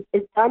growth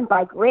is done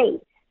by grade.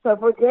 So,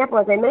 for example,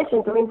 as I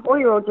mentioned, 3 and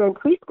 4-year-olds are in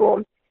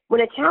preschool.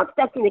 When a child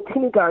steps into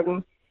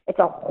kindergarten, it's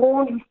a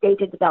whole new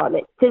stage of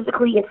development,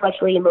 physically,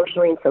 intellectually,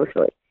 emotionally, and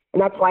socially.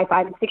 And that's why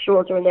 5 and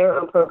 6-year-olds are in their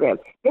own program.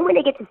 Then when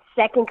they get to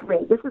second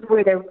grade, this is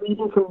where they're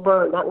reading to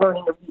learn, not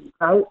learning to read,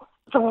 right?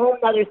 It's a whole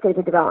other stage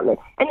of development.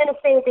 And then the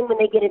same thing when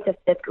they get into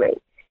 5th grade.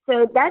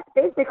 So that's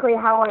basically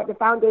how the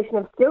foundation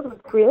of skills was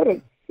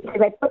created,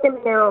 because I put them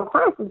in their own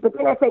classes. But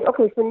then I said,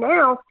 okay, so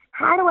now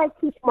how do I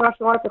teach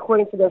martial arts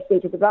according to their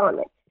stage of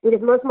development?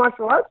 Because most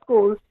martial arts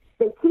schools,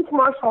 they teach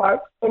martial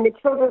arts, and the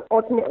children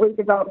ultimately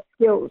develop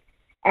skills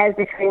as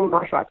they're training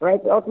martial arts,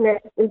 right? They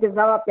ultimately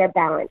develop their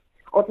balance,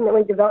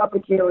 ultimately develop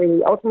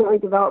agility, ultimately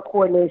develop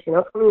coordination,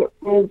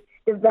 ultimately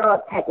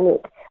develop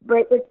technique.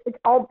 But it's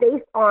all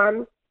based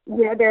on,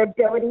 their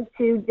ability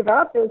to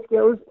develop those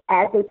skills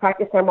as they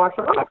practice their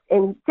martial arts.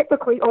 And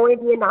typically only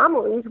the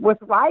anomalies were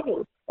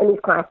thriving in these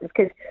classes,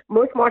 because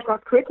most martial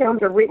arts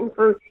curriculums are written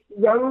for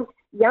young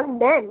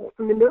men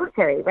from the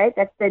military, right?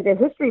 That's the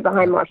history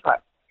behind martial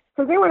arts.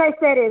 So then what I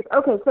said is,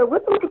 okay, so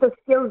let's look at the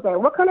skills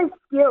then. What kind of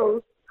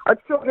skills are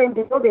children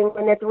building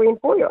when they're 3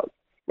 and 4-year-olds?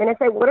 Then I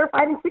said, what are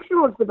 5 and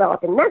 6-year-olds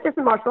developing? Not just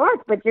in martial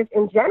arts, but just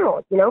in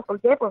general. For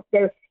example,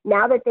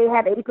 now that they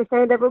have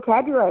 80% of their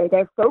vocabulary,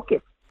 their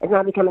focus is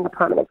now becoming a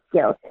prominent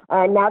skill.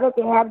 Now that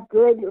they have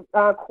good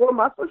core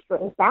muscle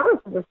strength,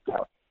 balance is a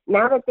skill.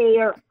 Now that they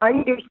are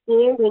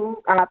understanding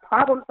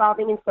problem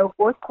solving and so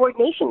forth,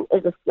 coordination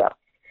is a skill.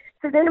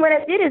 So then what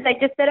I did is I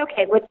just said,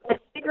 okay, let's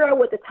figure out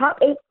what the top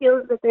 8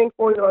 skills that 3 and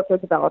 4-year-olds are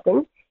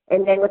developing,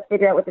 and then let's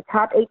figure out what the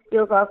top 8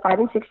 skills are 5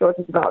 and 6-year-olds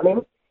are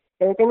developing.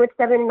 Same thing with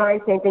 7 and 9,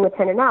 same thing with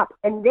 10 and up.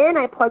 And then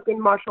I plugged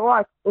in martial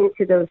arts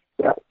into those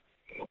skills.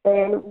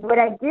 And what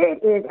I did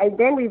is I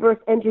then reverse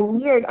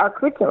engineered our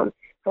curriculum.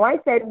 So I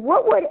said,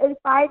 what would a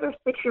 5 or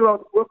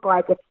 6-year-old look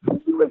like if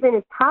he was in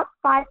his top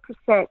 5%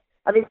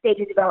 of his stage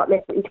of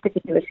development for each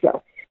particular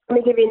skill? Let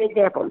me give you an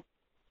example.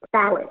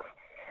 Balance.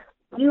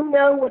 You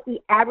know what the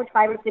average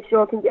 5 or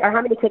 6-year-old can do, or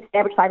how many kicks the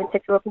average 5 and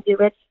 6-year-old can do,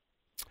 Rich?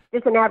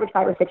 Just an average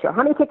 5 or 6-year-old.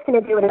 How many kicks can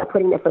they do without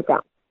putting their foot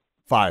down?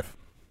 5.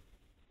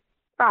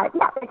 5,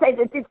 yeah.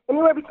 It's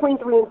anywhere between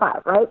 3 and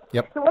 5, right?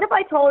 Yep. So what if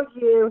I told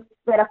you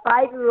that I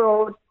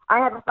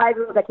have a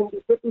 5-year-old that can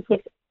do 50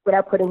 kicks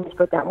without putting his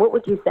foot down? What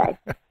would you say?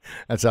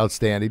 That's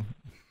outstanding.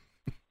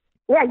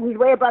 Yeah, he's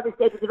way above his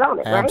stage of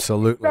development, right?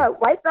 Absolutely. So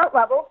white belt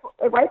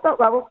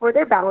level for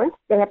their balance,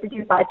 they have to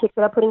do 5 kicks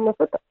without putting their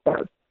foot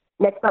down.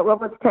 Next belt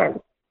level is 10,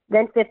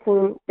 then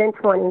 15, then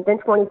 20, then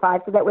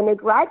 25, so that when they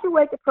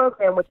graduate the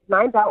program, which is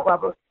 9 belt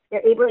levels,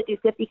 they're able to do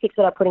 50 kicks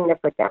without putting their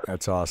foot down.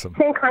 That's awesome.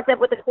 Same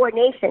concept with the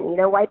coordination.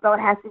 White belt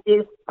has to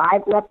do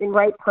 5 left and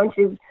right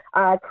punches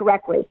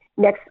correctly.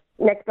 Next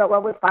belt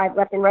level is 5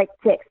 left and right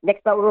kicks.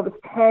 Next belt level is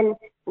 10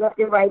 left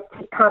and right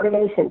kick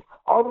combinations.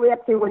 All the way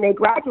up to when they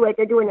graduate,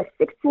 they're doing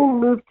a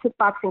 16-move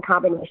kickboxing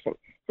combination.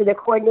 So their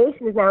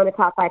coordination is now in the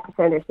top 5% of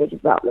their stage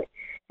of development.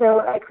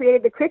 So I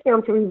created the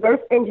curriculum to reverse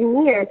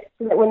engineer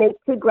so that when they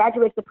kid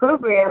graduates the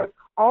program,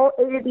 all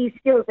 8 of these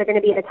skills are going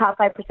to be in the top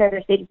 5% of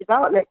their stage of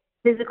development,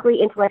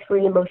 physically,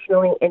 intellectually,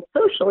 emotionally, and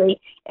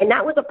socially. And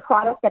that was a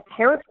product that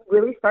parents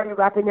really started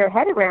wrapping their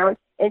head around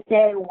and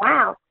saying,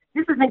 wow,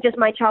 this isn't just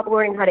my child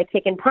learning how to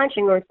kick and punch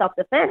and learn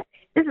self-defense.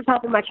 This is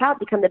helping my child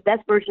become the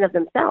best version of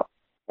themselves.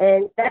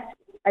 And that's,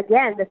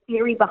 again, the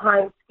theory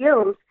behind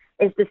skills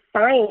is the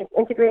science,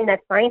 integrating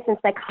that science and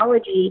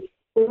psychology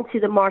into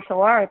the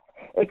martial arts.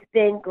 It's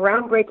been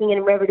groundbreaking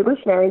and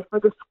revolutionary for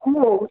the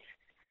schools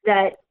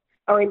that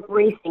are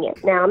embracing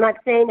it. Now, I'm not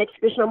saying that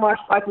traditional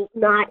martial arts is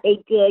not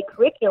a good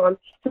curriculum.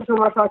 Traditional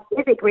martial arts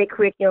is a great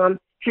curriculum.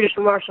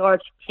 Traditional martial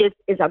arts just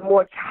is a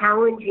more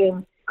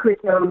challenging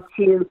curriculum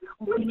to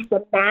reach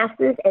the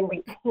masses and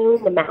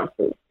retain the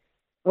masses.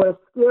 Where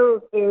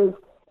skills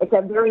it's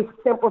a very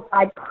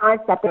simplified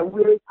concept that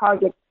really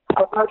targets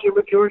a larger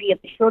majority of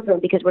the children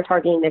because we're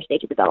targeting their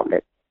stage of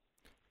development.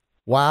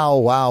 Wow,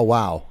 wow,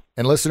 wow.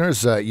 And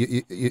listeners,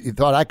 you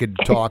thought I could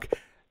talk.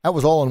 That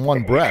was all in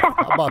one breath.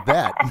 How about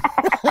that?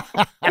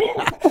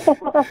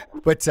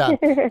 But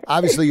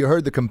obviously you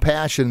heard the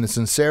compassion and the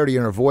sincerity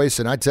in her voice.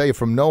 And I tell you,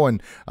 from knowing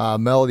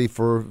Melody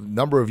for a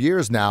number of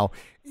years now,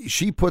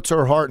 she puts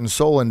her heart and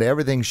soul into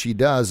everything she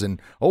does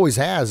and always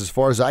has, as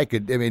far as I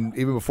could. I mean,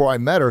 even before I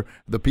met her,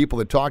 the people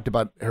that talked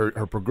about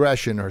her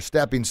progression, her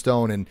stepping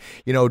stone, and,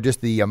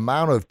 just the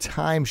amount of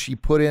time she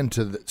put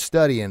into the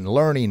study and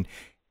learning,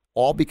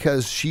 all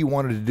because she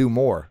wanted to do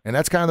more. And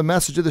that's kind of the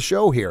message of the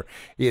show here.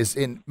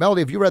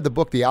 Melody, have you read the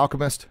book, The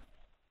Alchemist?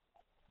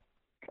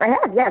 I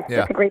have, yes.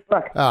 Yeah. It's a great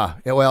book.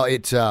 Well,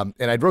 it's and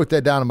I wrote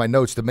that down in my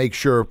notes to make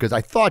sure, because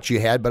I thought you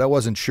had, but I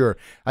wasn't sure.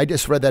 I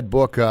just read that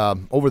book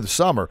over the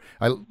summer.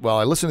 I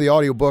listened to the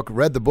audiobook,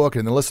 read the book,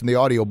 and then listened to the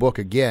audiobook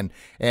again.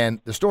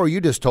 And the story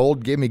you just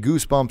told gave me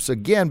goosebumps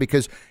again,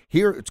 because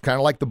here it's kind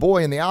of like the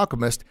boy in The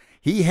Alchemist.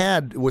 he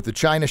had, with the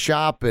China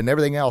shop and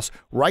everything else,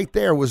 right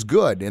there was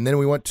good. And then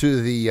we went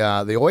to the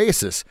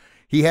Oasis.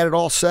 He had it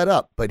all set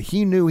up, but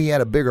he knew he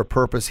had a bigger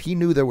purpose. He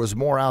knew there was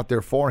more out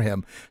there for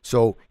him.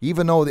 So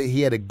even though that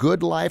he had a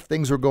good life,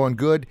 things were going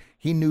good,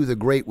 he knew the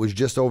great was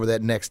just over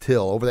that next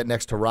hill, over that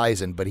next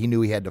horizon, but he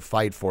knew he had to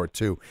fight for it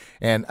too.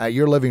 And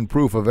you're living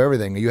proof of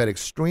everything. You had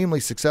extremely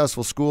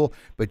successful school,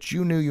 but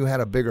you knew you had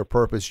a bigger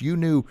purpose. You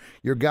knew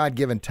your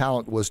God-given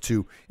talent was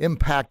to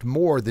impact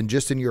more than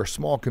just in your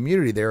small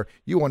community there.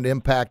 You wanted to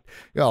impact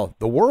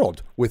the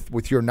world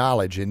with your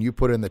knowledge, and you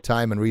put in the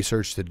time and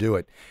research to do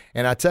it.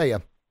 And I tell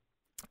you,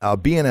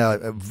 being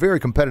a very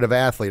competitive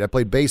athlete, I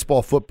played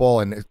baseball, football,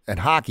 and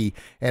hockey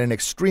at an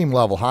extreme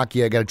level.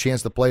 Hockey, I got a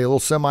chance to play a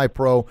little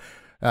semi-pro.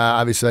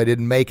 Obviously, I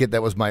didn't make it.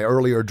 That was my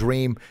earlier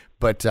dream.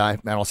 But I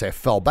don't say I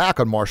fell back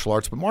on martial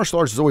arts, but martial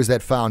arts is always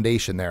that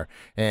foundation there.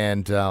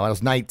 And when I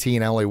was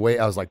 19, I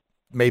was like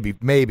maybe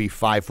 5'6",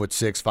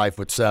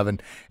 5'7",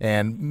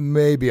 and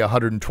maybe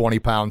 120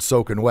 pounds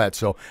soaking wet.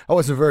 So I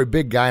wasn't a very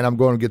big guy, and I'm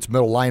going against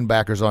middle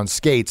linebackers on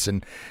skates,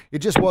 and it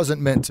just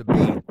wasn't meant to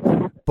be.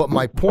 But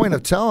my point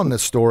of telling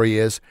this story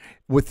is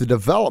with the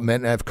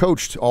development, and I've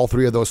coached all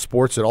three of those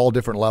sports at all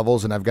different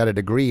levels, and I've got a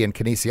degree in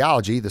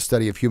kinesiology, the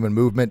study of human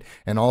movement,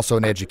 and also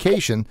in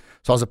education.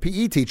 So I was a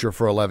PE teacher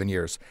for 11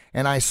 years,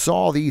 and I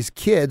saw these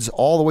kids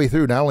all the way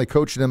through, not only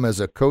coaching them as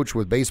a coach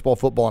with baseball,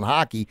 football, and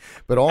hockey,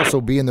 but also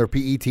being their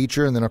PE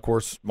teacher and then, of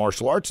course,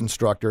 martial arts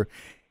instructor.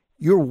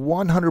 You're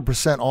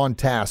 100% on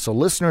task. So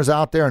listeners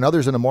out there and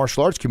others in the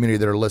martial arts community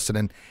that are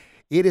listening,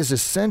 it is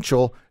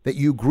essential that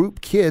you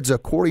group kids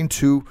according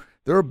to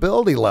their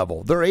ability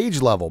level, their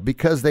age level,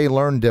 because they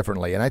learn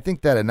differently. And I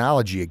think that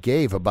analogy you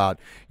gave about,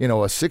 a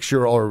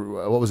 6-year-old,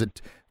 or what was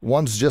it?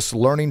 One's just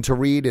learning to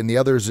read and the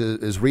other's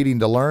is reading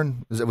to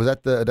learn.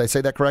 Did I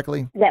say that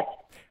correctly? Yes.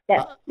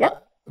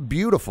 Yep.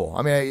 Beautiful.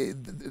 I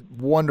mean,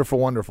 wonderful,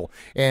 wonderful.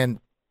 And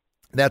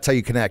that's how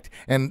you connect.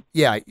 And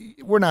yeah,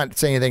 we're not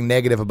saying anything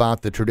negative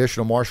about the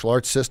traditional martial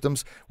arts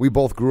systems. We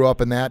both grew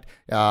up in that.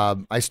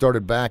 I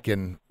started back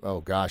in,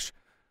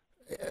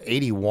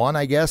 81,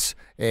 I guess.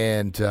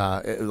 And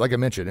like I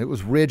mentioned, it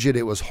was rigid,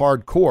 it was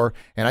hardcore.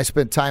 And I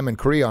spent time in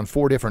Korea on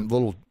 4 different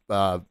little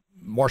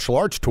martial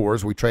arts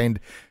tours. We trained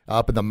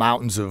up in the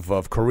mountains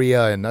of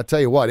Korea. And I'll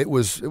tell you what, it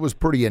was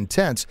pretty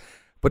intense.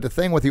 But the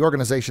thing with the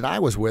organization I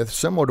was with,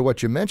 similar to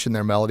what you mentioned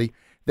there, Melody,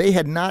 they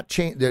had not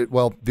changed.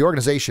 Well, the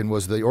organization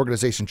was the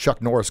organization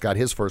Chuck Norris got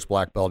his first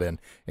black belt in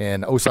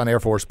Osan Air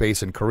Force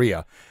Base in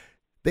Korea.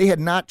 They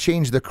had not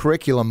changed the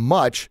curriculum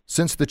much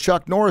since the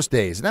Chuck Norris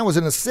days, and that was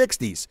in the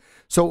 60s.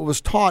 So it was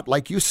taught,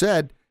 like you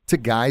said, to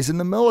guys in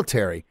the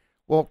military.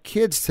 Well,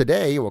 kids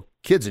today,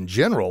 kids in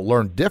general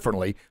learn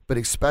differently, but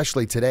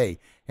especially today.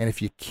 And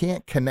if you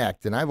can't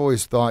connect, and I've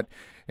always thought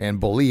and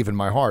believe in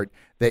my heart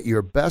that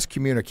your best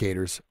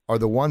communicators are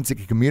the ones that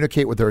can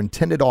communicate with their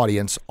intended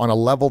audience on a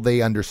level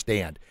they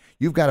understand.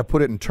 You've got to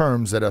put it in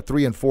terms that a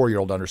 3- and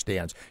 4-year-old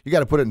understands. You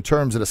got to put it in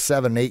terms that a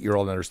 7- and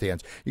 8-year-old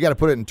understands. You got to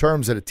put it in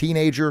terms that a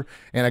teenager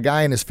and a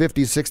guy in his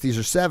 50s, 60s,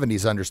 or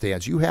 70s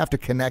understands. You have to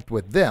connect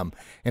with them.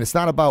 And it's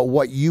not about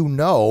what you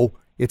know.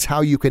 It's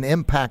how you can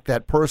impact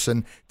that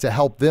person to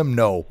help them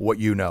know what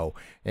you know.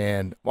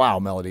 And wow,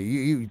 Melody,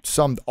 you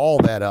summed all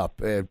that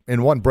up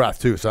in one breath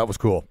too, so that was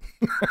cool.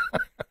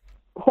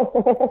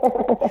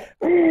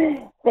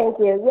 Thank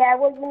you. Yeah,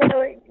 well,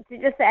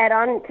 just to add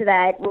on to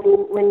that,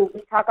 when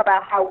we talk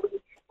about how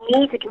we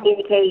need to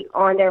communicate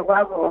on their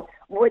level,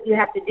 what you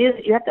have to do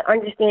is you have to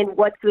understand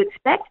what to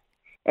expect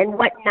and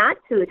what not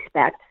to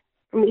expect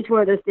from each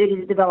one of those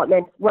stages of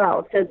development as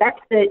well. So that's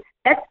the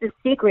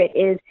secret,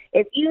 is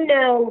if you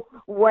know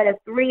what a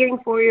 3- and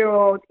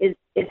 4-year-old is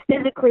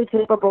physically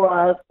capable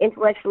of,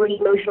 intellectually,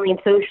 emotionally, and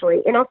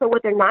socially, and also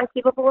what they're not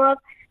capable of,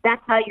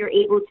 that's how you're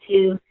able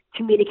to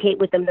communicate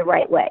with them the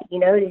right way.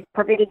 The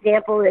perfect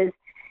example is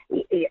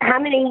how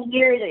many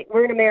years,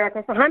 we're in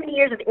America, so how many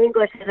years of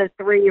English has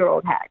a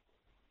 3-year-old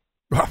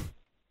had?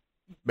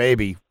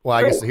 Maybe. Well,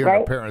 I guess hearing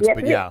their parents,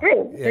 but yeah. 3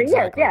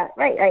 years, yeah,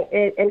 right.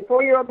 And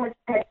 4-year-old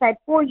has had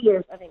 4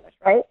 years of English,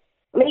 right?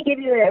 Let me give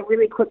you a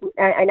really quick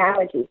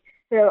analogy.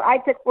 So I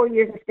took 4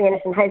 years of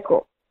Spanish in high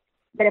school.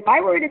 But if I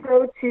were to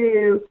go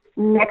to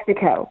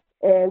Mexico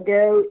and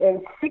go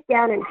and sit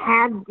down and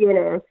have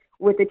dinner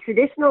with a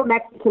traditional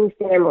Mexican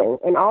family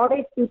and all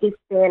they speak is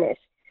Spanish,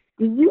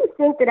 do you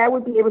think that I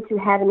would be able to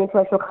have an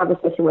intellectual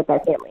conversation with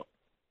that family?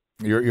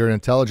 You're an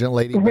intelligent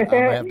lady, but I'm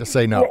going to have to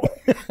say no.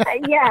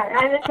 Yeah,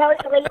 I'm an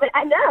intelligent lady, but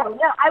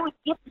I would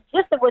get the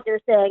gist of what they're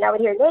saying. I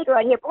would hear negro,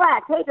 I'd hear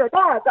black, negro,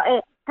 dog,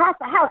 past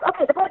the house.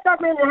 Okay, the black dog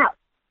ran in the house.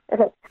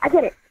 Okay, I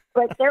get it.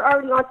 But they're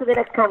already on to the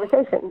next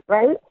conversation,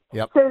 right?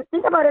 Yep. So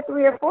think about a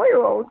 3 or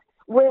 4-year-old.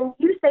 When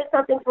you say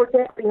something, for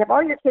example, you have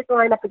all your kids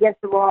lined up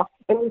against the wall,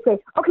 and you say,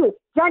 okay,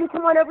 Johnny,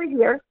 come on over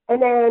here.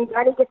 And then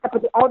Johnny gets up,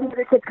 and all the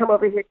other kids come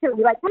over here, too. And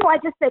you're like, no, I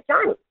just said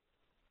Johnny.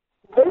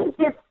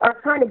 They just are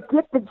trying to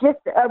get the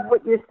gist of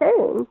what you're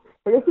saying.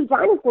 And they see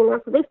Johnny saying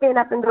that, so they stand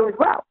up and go as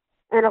well.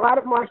 And a lot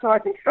of martial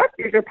arts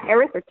instructors or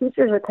parents or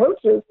teachers or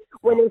coaches,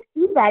 when they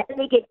see that, then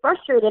they get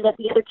frustrated at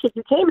the other kids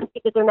who came and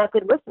think that they're not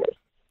good listeners.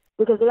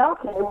 because they all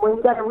came when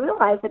you got to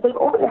realize that they've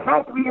only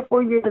had 3 or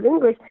 4 years of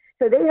English,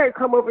 so they had to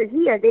come over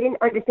here. They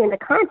didn't understand the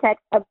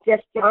context of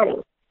just Johnny.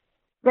 Does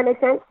that make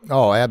sense?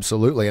 Oh,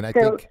 absolutely. And I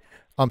think,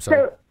 I'm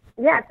sorry.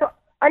 So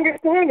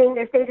understanding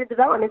their stage of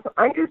development, so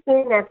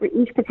understanding that for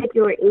each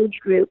particular age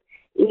group,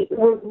 it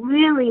will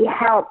really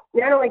help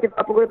not only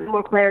develop a little bit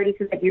more clarity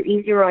so that you're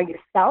easier on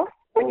yourself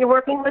when you're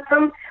working with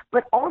them,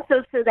 but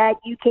also so that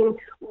you can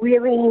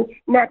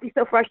really not be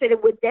so frustrated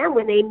with them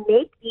when they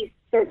make these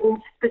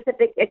certain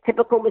specific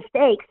typical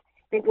mistakes,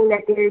 thinking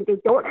that they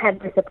don't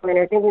have discipline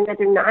or thinking that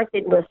they're not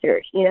good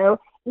listeners. You know,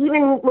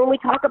 even when we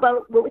talk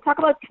about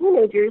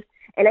teenagers,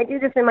 and I do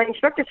this in my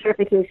instructor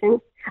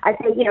certification, I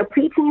say, you know,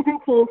 preteens and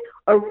teens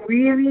are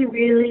really,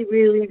 really,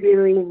 really,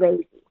 really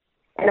lazy.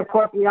 And of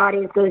course, the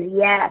audience goes,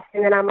 yes.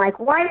 And then I'm like,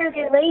 why are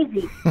they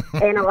lazy?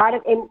 And a lot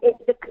of,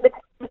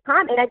 the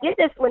comment, I did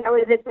this when I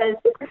was at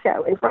the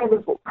show in front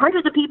of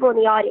hundreds of people in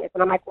the audience.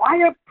 And I'm like,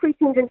 why are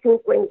preteens and teens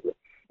lazy?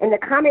 And the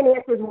common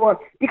answers were,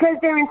 because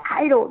they're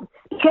entitled,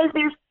 because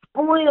they're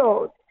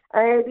spoiled,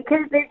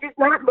 because they're just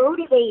not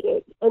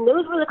motivated. And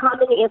those were the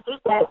common answers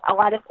that a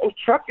lot of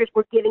instructors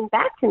were giving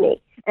back to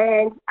me.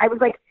 And I was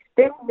like,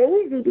 they're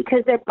lazy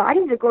because their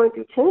bodies are going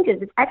through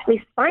changes. It's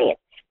actually science.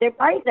 Their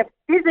bodies are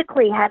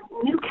physically have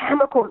new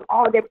chemicals.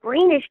 All their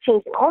brain is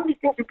changing. All these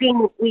things are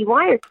being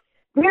rewired.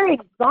 They're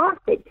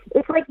exhausted.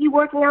 It's like you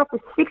working out for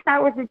 6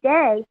 hours a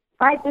day,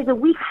 5 days a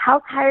week.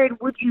 How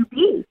tired would you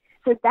be?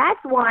 So that's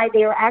why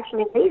they are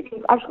actually lazy.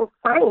 It's actual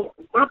science.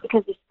 It's not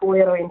because they're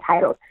spoiled or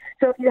entitled.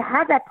 So if you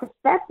have that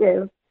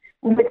perspective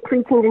with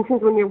preteens and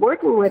teens when you're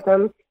working with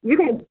them, you're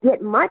going to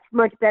get much,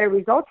 much better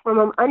results from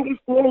them,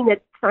 understanding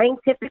that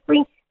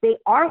scientifically they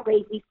are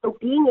lazy. So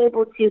being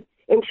able to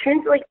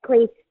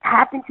intrinsically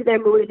tap into their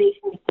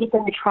motivation to get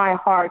them to try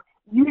hard,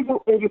 using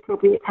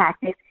age-appropriate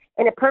tactics.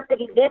 And a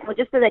perfect example,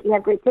 just so that you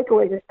have great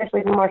takeaways,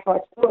 especially from martial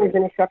arts schools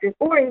and instructors,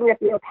 or even if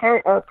you're a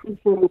parent of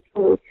preteens and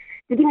teens.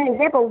 To give you an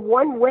example,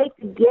 one way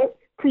to get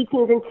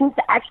preteens and teens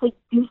to actually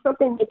do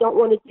something they don't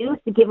want to do is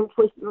to give them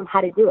choices on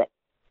how to do it.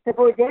 So,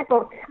 for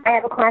example, I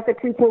have a class of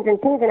preteens and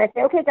teens, and I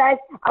say, okay, guys,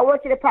 I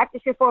want you to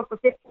practice your form for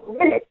 15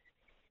 minutes.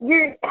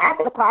 You're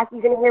after the class,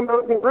 you're going to hear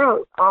moans and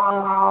groans.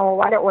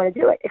 Oh, I don't want to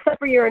do it, except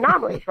for your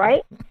anomalies,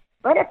 right?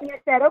 But if you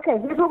said, okay,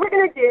 here's what we're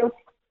going to do.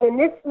 In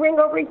this ring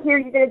over here,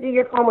 you're going to do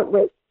your form with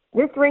weight.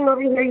 This ring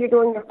over here, you're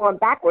doing your form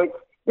backwards.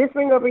 This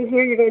ring over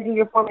here, you're going to do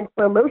your form in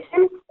slow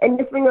motion. And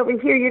this ring over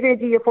here, you're going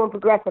to do your form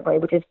progressively,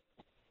 which is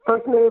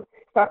first move,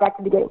 start back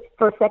to the beginning.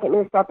 First, second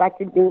move, start back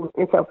to the beginning,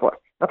 and so forth.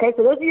 Okay,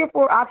 so those are your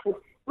 4 options.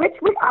 Which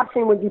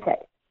option would you pick?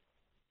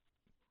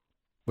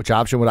 Which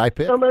option would I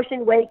pick? Slow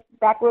motion, weight,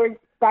 backwards,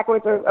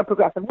 or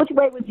progressive. Which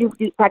way would you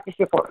practice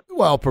your form?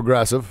 Well,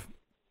 progressive.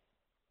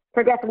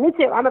 Progressive. Me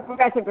too. I'm a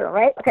progressive girl,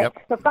 right? Okay, Yep.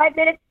 So 5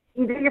 minutes,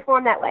 you do your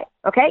form that way,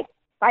 okay?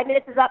 5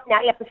 minutes is up.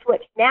 Now you have to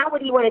switch. Now what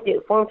do you want to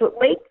do? Forms with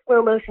weight,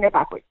 slow motion, or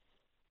backwards?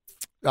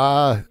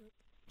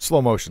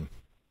 Slow motion.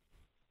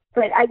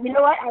 But you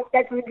know what?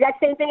 That's the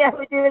exact same thing I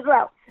would do as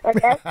well.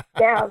 Okay?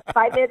 Now,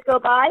 5 minutes go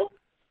by.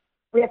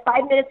 We have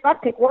 5 minutes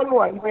left. Pick one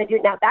more. You want to do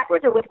it now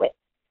backwards or with weight?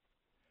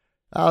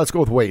 Let's go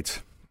with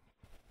weights.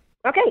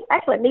 Okay,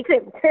 excellent. Me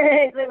too.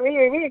 So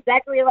we're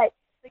exactly alike.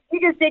 So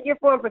you just did your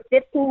form for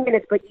 15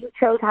 minutes, but you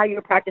chose how you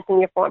were practicing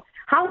your form.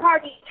 How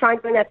hard are you trying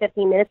during that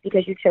 15 minutes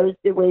because you chose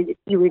the way that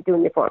you were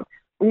doing your form?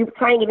 Were you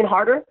trying even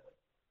harder?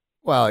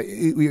 Well,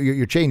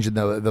 you're changing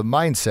the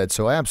mindset,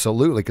 so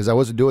absolutely, because I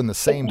wasn't doing the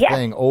same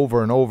thing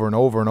over and over and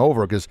over and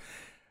over. Because,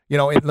 you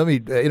know, let me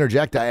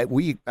interject.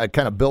 We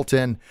kind of built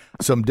in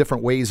some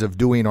different ways of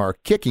doing our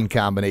kicking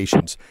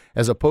combinations,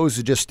 as opposed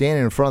to just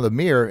standing in front of the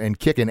mirror and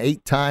kicking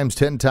 8 times,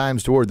 10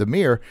 times toward the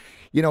mirror.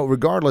 You know,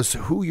 regardless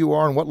who you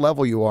are and what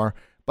level you are,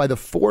 by the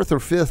 4th or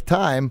 5th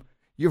time,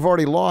 you've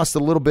already lost a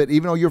little bit,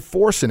 even though you're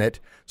forcing it.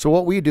 So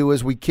what we do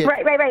is we kick.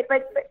 Right.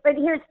 But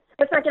here's,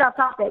 let's not get off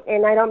topic,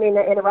 and I don't mean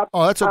to interrupt.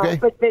 Oh, that's okay.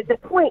 But the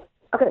point,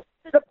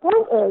 the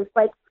point is,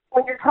 like,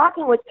 when you're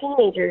talking with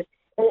teenagers,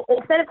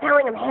 instead of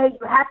telling them, hey,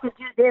 you have to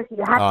do this,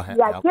 you have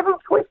to, give them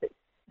choices.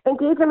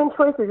 Engage them in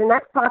choices, and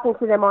that's talking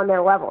to them on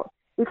their level.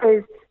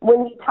 Because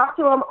when you talk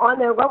to them on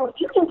their level,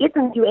 you can get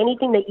them to do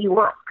anything that you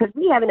want. Because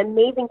we have an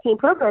amazing team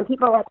program.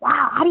 People are like,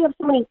 wow, how do you have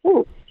so many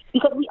teams?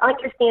 Because we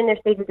understand their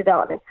stage of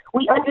development.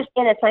 We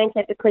understand that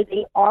scientifically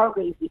they are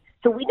lazy.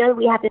 So we know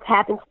we have to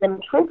tap into them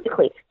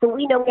intrinsically. So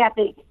we know we have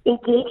to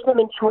engage them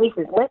in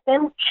choices. Let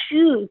them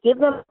choose. Give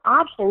them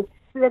options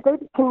so that they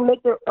can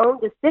make their own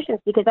decisions,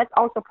 because that's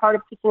also part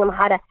of teaching them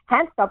how to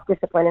have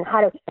self-discipline and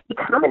how to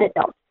become an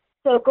adult.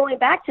 So going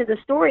back to the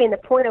story and the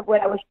point of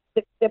what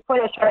the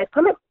point I was trying to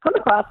come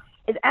across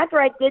is, after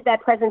I did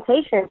that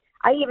presentation,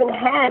 I even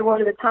had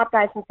one of the top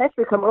guys from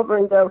Century come over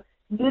and go,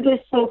 you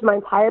just changed my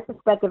entire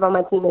perspective on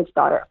my teenage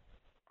daughter.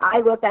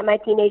 I looked at my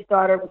teenage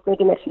daughter, was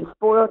thinking that she's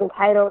spoiled,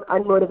 entitled,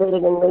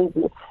 unmotivated, and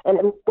lazy.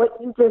 And what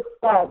you just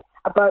said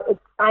about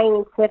it's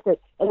scientific,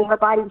 and her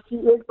body, she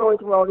is going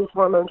through all these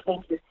hormone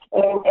changes,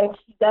 and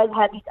she does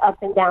have these ups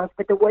and downs.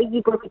 But the way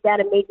you broke it down,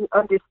 it made me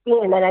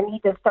understand that I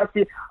need to start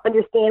to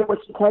understand what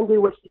she can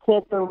do, what she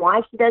can't do, and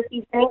why she does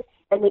these things,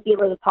 and to be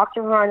able to talk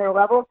to her on her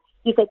level.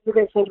 you said you're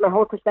going to change my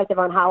whole perspective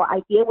on how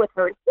I deal with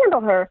her and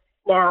handle her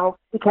now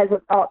because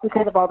of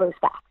all those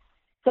facts.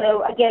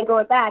 So again,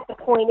 going back, the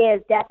point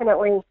is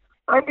definitely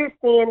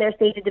understand their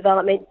stage of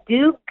development.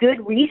 Do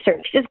good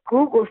research. Just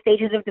Google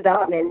stages of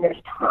development. There's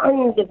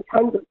tons of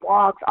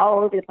blogs all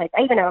over the place.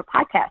 I even have a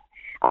podcast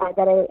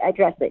that I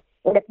address it.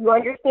 And if you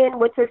understand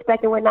what to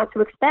expect and what not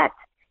to expect,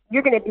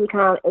 you're going to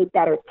become a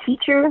better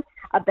teacher,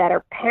 a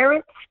better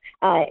parent,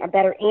 a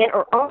better aunt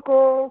or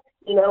uncle,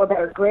 a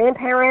better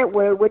grandparent,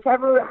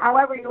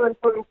 however you're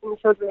influencing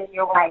children in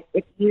your life.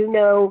 If you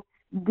know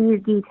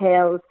these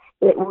details,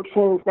 it will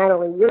change not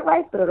only your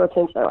life, but it'll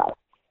change their life.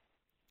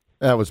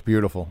 That was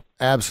beautiful.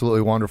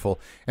 Absolutely wonderful.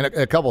 And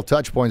a couple of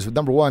touch points.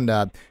 Number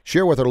one,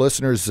 share with our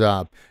listeners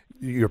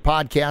your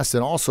podcast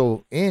and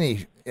also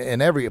any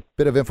and every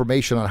bit of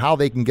information on how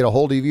they can get a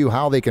hold of you,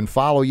 how they can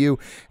follow you,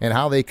 and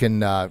how they can,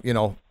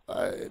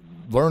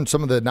 learn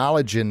some of the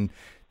knowledge and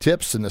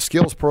tips and the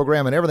skills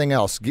program and everything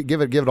else.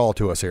 Give it all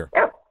to us here.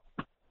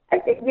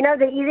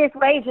 The easiest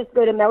way is just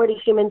go to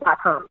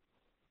melodyshuman.com.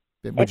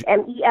 It's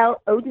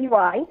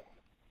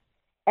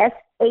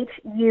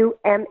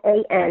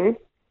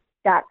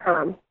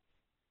MELODYSHUMAN.com.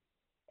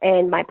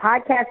 And my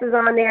podcast is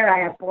on there. I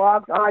have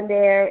blogs on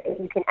there. And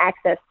you can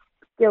access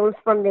skills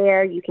from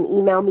there. You can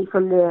email me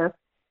from there.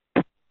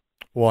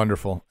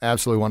 Wonderful.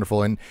 Absolutely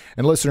wonderful. And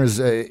listeners,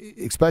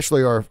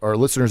 especially our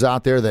listeners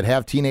out there that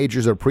have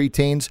teenagers or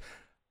preteens,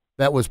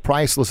 that was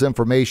priceless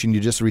information you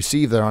just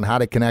received there on how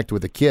to connect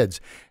with the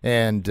kids.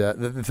 And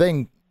the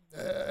thing,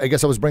 I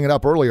guess I was bringing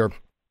up earlier,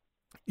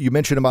 you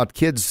mentioned about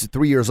kids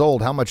 3 years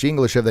old. How much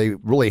English have they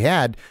really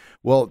had?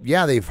 Well,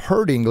 yeah, they've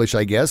heard English,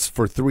 I guess,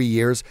 for 3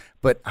 years,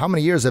 but how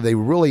many years have they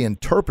really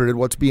interpreted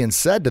what's being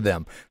said to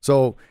them?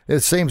 So the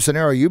same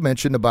scenario you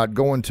mentioned about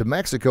going to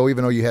Mexico,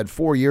 even though you had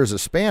 4 years of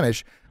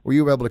Spanish, were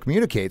you able to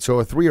communicate? So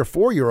a 3 or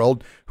 4 year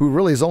old who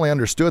really has only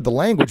understood the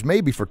language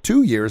maybe for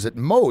 2 years at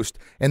most,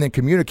 and then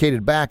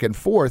communicated back and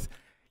forth,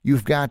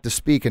 you've got to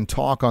speak and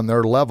talk on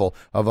their level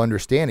of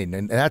understanding,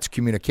 and that's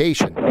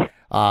communication.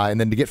 And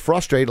then to get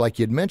frustrated, like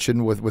you'd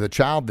mentioned, with a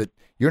child that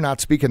you're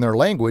not speaking their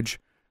language,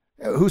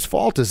 whose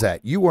fault is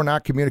that? You are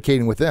not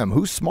communicating with them.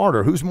 Who's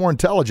smarter? Who's more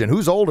intelligent?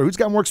 Who's older? Who's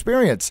got more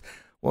experience?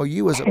 Well,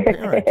 you as a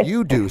parent,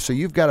 you do. So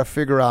you've got to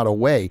figure out a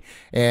way.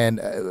 And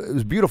it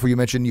was beautiful. You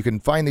mentioned you can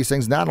find these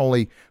things not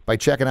only by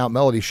checking out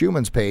Melody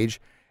Shuman's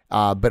page,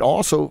 but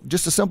also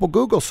just a simple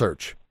Google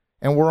search.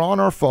 And we're on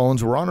our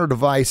phones, we're on our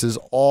devices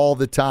all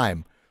the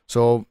time.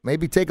 So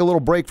maybe take a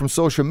little break from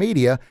social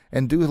media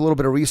and do a little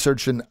bit of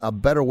research in a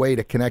better way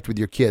to connect with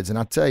your kids. And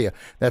I'll tell you,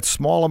 that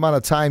small amount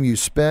of time you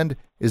spend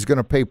is going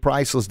to pay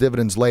priceless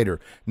dividends later.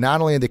 Not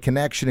only in the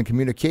connection and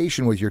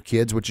communication with your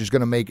kids, which is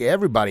going to make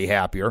everybody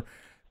happier,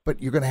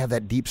 but you're going to have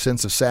that deep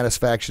sense of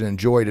satisfaction and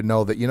joy to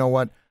know that, you know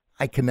what,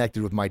 I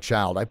connected with my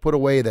child. I put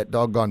away that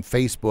doggone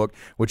Facebook,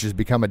 which has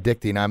become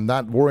addicting. I'm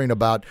not worrying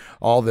about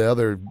all the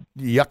other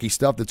yucky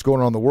stuff that's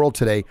going on in the world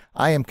today.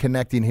 I am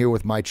connecting here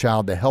with my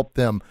child to help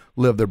them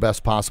live their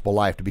best possible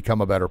life, to become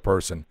a better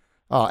person.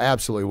 Oh,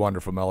 absolutely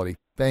wonderful, Melody.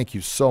 Thank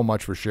you so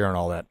much for sharing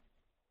all that.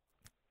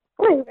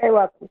 You're very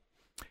welcome.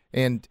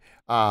 And,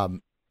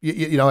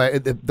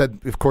 that,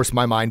 of course, in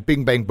my mind,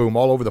 bing, bang, boom,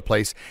 all over the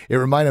place. It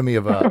reminded me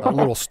of a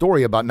little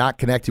story about not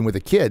connecting with the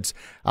kids.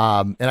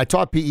 And I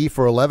taught PE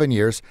for 11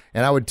 years,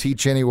 and I would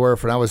teach anywhere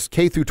from, I was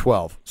K through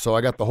 12. So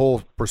I got the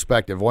whole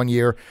perspective. 1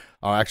 year,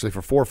 actually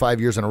for 4 or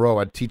 5 years in a row,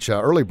 I'd teach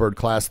early bird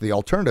class to the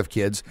alternative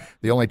kids.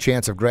 The only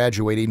chance of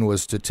graduating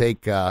was to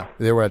take,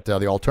 they were at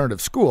the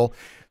alternative school.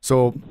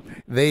 So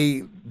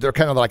they're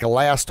kind of like a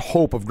last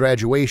hope of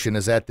graduation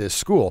is at this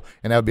school,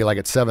 and that would be like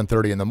at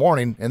 7:30 in the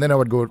morning, and then I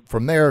would go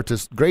from there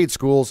to grade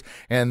schools,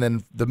 and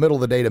then the middle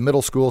of the day to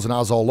middle schools, and I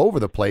was all over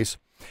the place.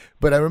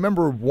 But I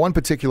remember one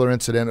particular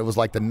incident. It was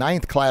like the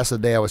 9th class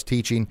of the day I was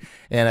teaching,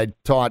 and I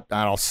taught,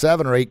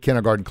 7 or 8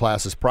 kindergarten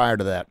classes prior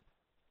to that.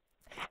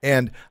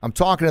 And I'm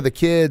talking to the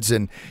kids,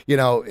 and,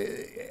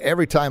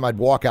 every time I'd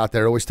walk out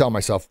there, I always tell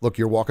myself, look,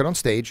 you're walking on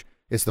stage.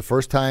 It's the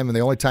first time and the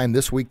only time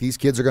this week these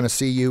kids are going to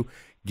see you.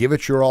 Give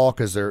it your all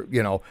because they're,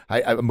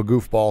 I'm a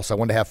goofball, so I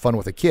wanted to have fun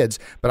with the kids,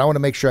 but I want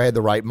to make sure I had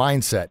the right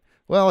mindset.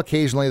 Well,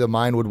 occasionally the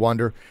mind would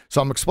wander.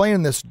 So I'm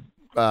explaining this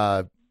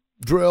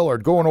drill or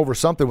going over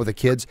something with the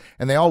kids,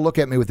 and they all look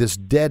at me with this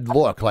dead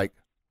look like,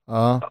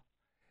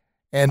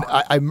 And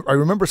I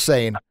remember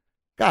saying,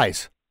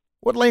 guys,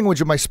 what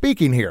language am I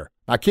speaking here?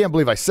 I can't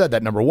believe I said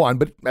that, number one,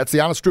 but that's the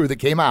honest truth that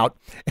came out.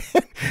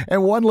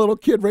 And one little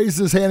kid raises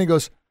his hand and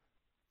goes,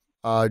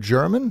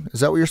 German? Is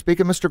that what you're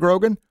speaking, Mr.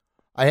 Grogan?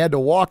 I had to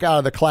walk out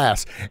of the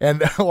class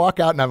and walk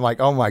out, and I'm like,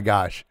 oh my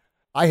gosh,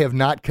 I have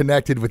not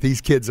connected with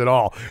these kids at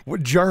all.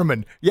 With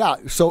German. Yeah,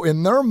 so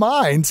in their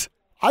minds,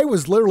 I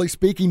was literally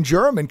speaking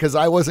German because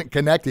I wasn't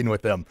connecting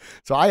with them.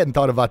 So I hadn't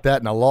thought about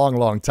that in a long,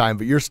 long time.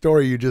 But your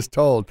story you just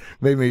told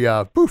made me,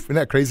 poof, isn't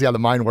that crazy how the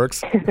mind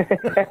works?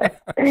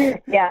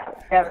 Yeah.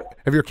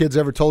 Have your kids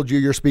ever told you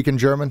you're speaking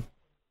German?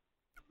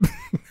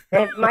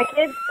 If my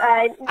kids,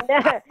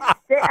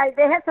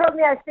 they have told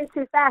me I speak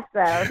too fast,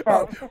 though.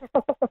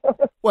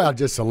 So. Well,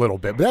 just a little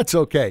bit, but that's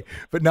okay.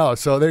 But no,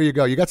 so there you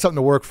go. You got something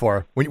to work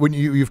for. When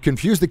you've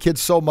confused the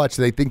kids so much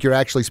they think you're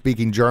actually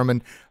speaking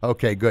German.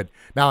 Okay, good.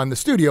 Now in the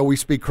studio we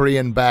speak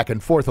Korean back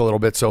and forth a little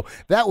bit, so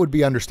that would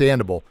be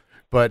understandable.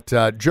 But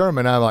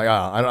German, I'm like,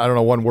 I don't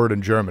know one word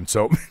in German,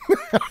 so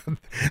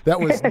that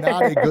was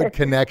not a good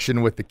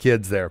connection with the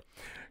kids there.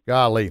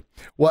 Golly,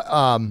 what,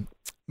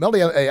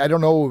 Melody? I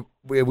don't know.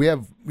 We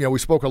have, we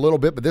spoke a little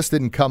bit, but this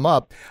didn't come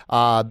up.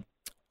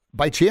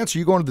 By chance, are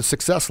you going to the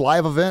Success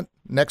Live event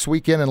next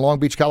weekend in Long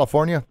Beach,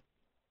 California?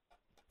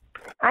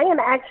 I am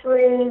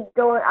actually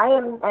going. I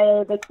am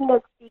the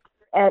keynote speaker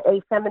at a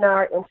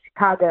seminar in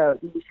Chicago.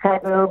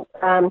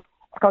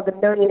 It's called the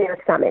Millionaire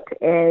Summit,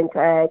 and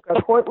Greg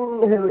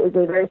Horton, who is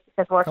a very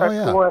successful martial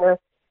arts school owner,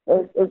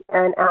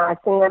 and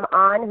Sam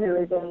On, who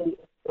is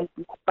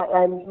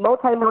a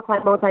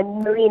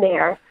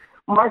multi-millionaire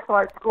martial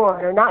arts school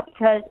owner, not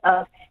because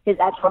of his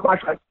actual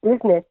martial arts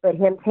business, but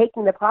him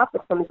taking the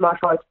profits from his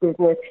martial arts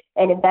business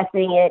and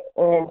investing it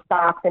in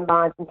stocks and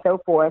bonds and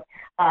so forth,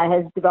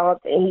 has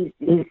developed, he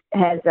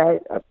has a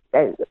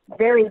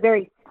very,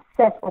 very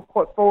successful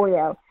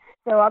portfolio.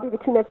 So I'll be the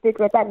keynote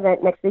speaker at that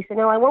event next week. So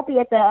no, I won't be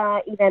at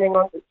the event in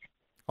Long Beach.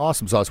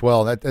 Awesome sauce.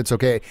 Well, that's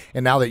okay.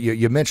 And now that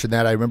you mentioned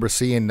that, I remember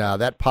seeing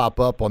that pop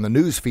up on the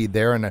news feed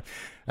there, and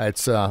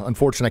it's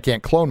unfortunate I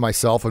can't clone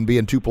myself and be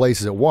in two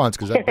places at once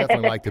because I'd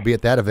definitely like to be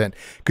at that event.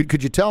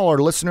 Could you tell our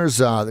listeners,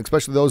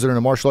 especially those that are in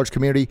the martial arts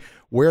community,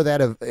 where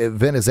that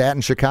event is at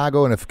in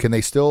Chicago, and can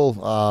they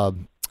still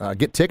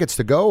get tickets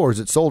to go, or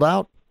is it sold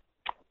out?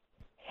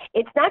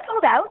 It's not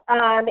sold out.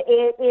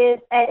 It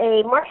is at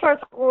a martial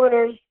arts school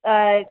owners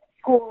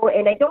school,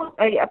 and I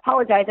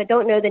apologize, I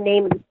don't know the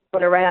name of the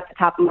school right off the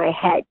top of my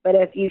head, but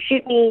if you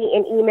shoot me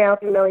an email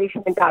through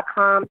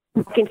melodieshuman.com,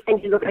 I can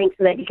send you the link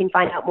so that you can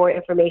find out more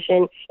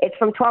information. It's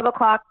from 12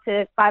 o'clock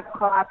to 5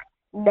 o'clock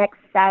next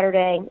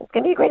Saturday. It's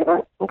going to be a great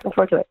event. I'm looking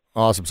forward to it.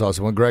 Awesome.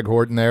 Well, Greg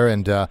Horton there,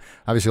 and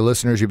obviously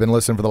listeners, you've been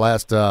listening for the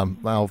last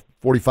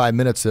 45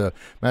 minutes to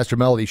Master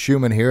Melody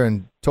Shuman here,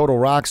 and total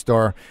rock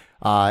star.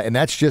 And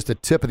that's just a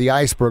tip of the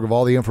iceberg of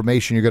all the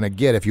information you're going to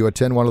get if you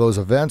attend one of those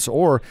events,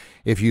 or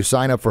if you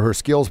sign up for her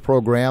skills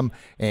program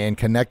and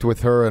connect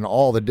with her and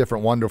all the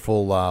different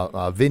wonderful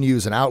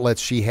venues and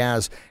outlets she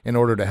has in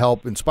order to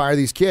help inspire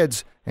these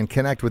kids and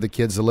connect with the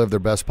kids to live their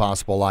best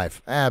possible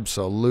life.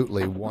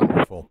 Absolutely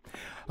wonderful.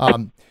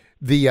 And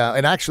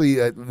actually,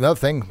 another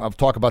thing, I'll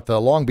talk about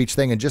the Long Beach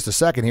thing in just a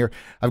second here.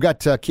 I've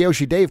got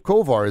Kyoshi Dave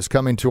Kovar is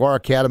coming to our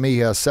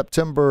academy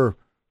September,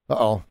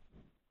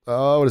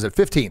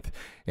 15th.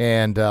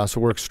 And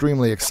so we're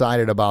extremely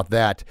excited about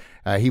that.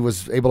 He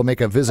was able to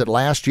make a visit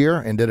last year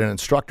and did an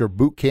instructor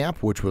boot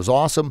camp, which was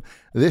awesome.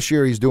 This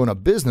year he's doing a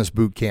business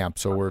boot camp,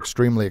 so we're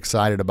extremely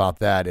excited about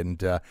that.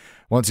 And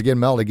once again,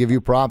 Mel, to give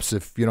you props,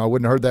 if I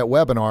wouldn't have heard that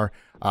webinar,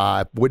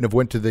 I wouldn't have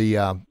went to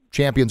the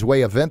Champions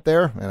Way event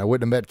there, and I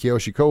wouldn't have met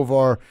Kyoshi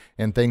Kovar,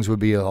 and things would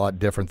be a lot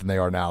different than they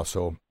are now.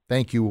 So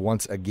thank you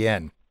once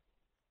again.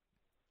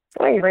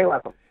 Oh, you're very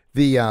welcome.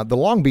 The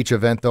Long Beach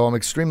event, though, I'm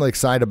extremely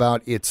excited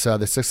about. It's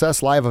the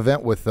Success Live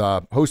event with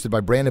hosted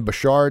by Brandon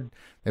Bouchard.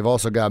 They've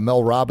also got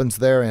Mel Robbins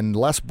there and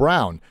Les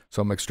Brown.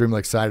 So I'm extremely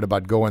excited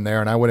about going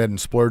there. And I went ahead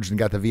and splurged and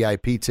got the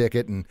VIP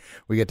ticket, and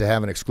we get to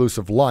have an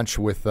exclusive lunch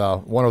with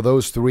one of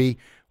those three,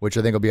 which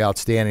I think will be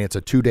outstanding. It's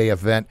a 2-day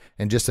event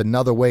and just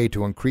another way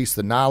to increase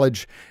the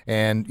knowledge.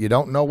 And you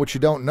don't know what you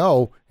don't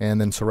know,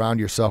 and then surround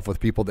yourself with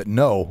people that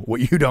know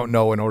what you don't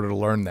know in order to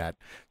learn that.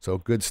 So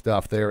good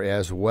stuff there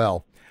as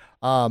well.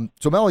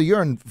 So, Melanie,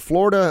 you're in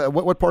Florida.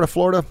 What part of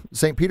Florida?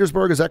 St.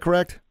 Petersburg, is that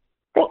correct?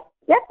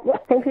 Yep,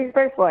 St.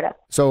 Petersburg, Florida.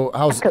 So,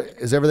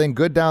 is everything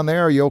good down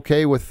there? Are you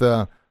okay with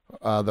the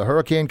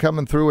hurricane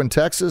coming through in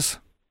Texas?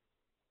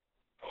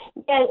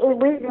 Yeah,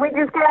 we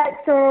just got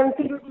some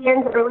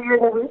CDCNs earlier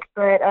in the week,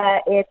 but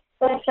it's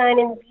sunshine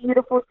and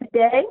beautiful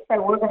today.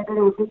 So we're going to go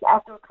to a big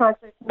outdoor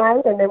concert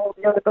tonight, and then we'll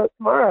be on the boat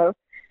tomorrow.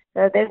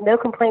 So there's no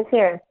complaints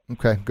here.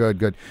 Okay,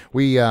 good.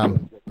 We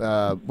had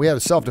a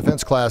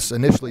self-defense class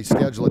initially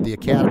scheduled at the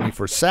academy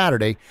for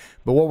Saturday,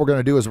 but what we're going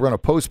to do is we're going to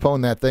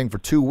postpone that thing for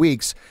 2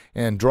 weeks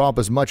and draw up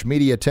as much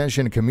media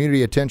attention and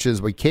community attention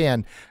as we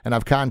can. And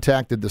I've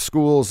contacted the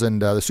schools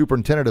and the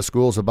superintendent of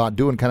schools about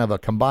doing kind of a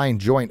combined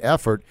joint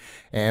effort.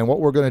 And what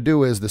we're going to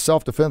do is the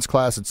self-defense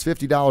class, it's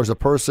 $50 a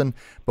person,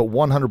 but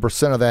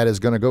 100% of that is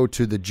going to go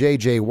to the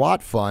J.J.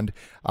 Watt Fund,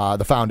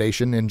 the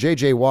foundation. And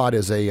J.J. Watt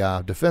is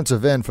a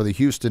defensive end for the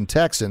Houston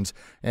Texans,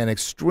 an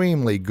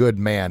extremely good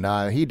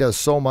man. He does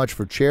so much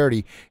for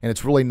charity, and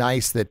it's really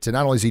nice that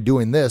not only is he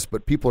doing this,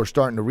 but people are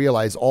starting to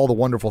realize all the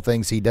wonderful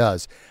things he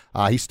does.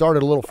 He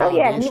started a little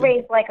foundation. Oh yeah, he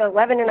raised like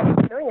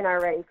 $11.5 million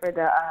already for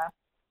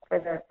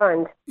the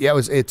fund. Yeah,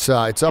 it's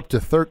up to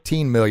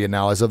 $13 million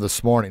now as of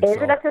this morning. Is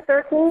it up to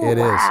 13? It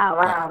is.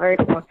 Wow, very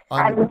cool.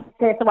 I haven't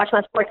had to watch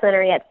my Sports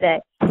Center yet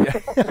today.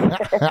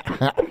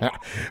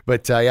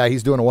 But yeah,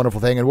 he's doing a wonderful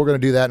thing, and we're going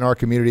to do that in our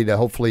community to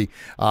hopefully,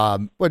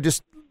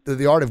 just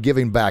the art of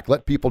giving back.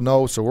 Let people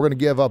know. So we're going to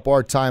give up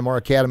our time, our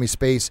academy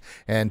space,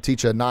 and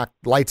teach a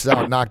lights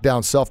out,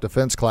 knockdown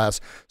self-defense class.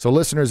 So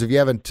listeners, if you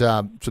haven't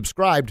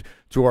subscribed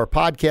to our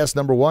podcast,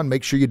 number one,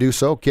 make sure you do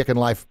so, Kickin'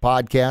 Life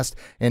Podcast,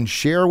 and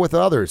share with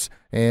others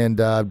and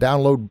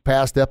download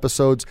past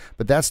episodes.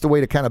 But that's the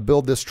way to kind of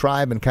build this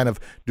tribe and kind of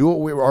do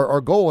what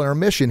our goal and our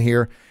mission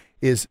here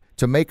is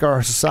to make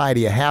our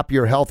society a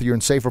happier, healthier,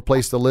 and safer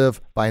place to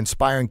live by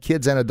inspiring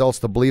kids and adults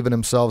to believe in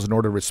themselves in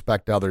order to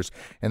respect others.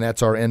 And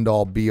that's our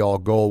end-all, be-all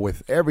goal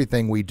with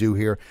everything we do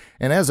here.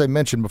 And as I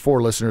mentioned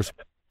before, listeners,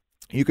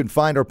 you can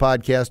find our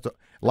podcast,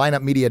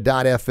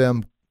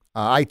 lineupmedia.fm,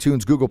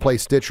 iTunes, Google Play,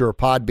 Stitcher, or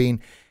Podbean.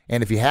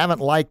 And if you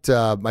haven't liked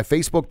my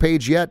Facebook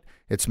page yet,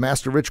 it's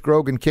Master Rich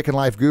Grogan, Kickin'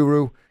 Life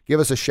Guru. Give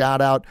us a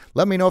shout out.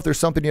 Let me know if there's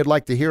something you'd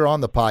like to hear on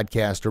the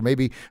podcast, or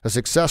maybe a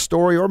success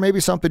story, or maybe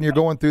something you're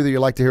going through that you'd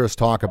like to hear us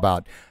talk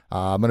about.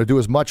 I'm going to do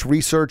as much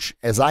research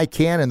as I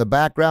can in the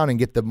background and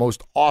get the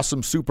most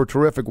awesome, super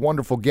terrific,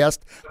 wonderful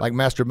guests like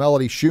Master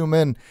Melody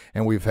Shuman,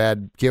 and we've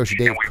had Kiyoshi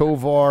Dave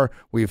Kovar,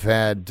 we've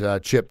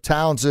had Chip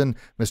Townsend,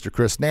 Mr.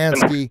 Chris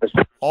Nansky,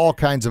 all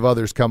kinds of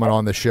others coming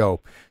on the show.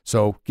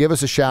 So give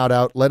us a shout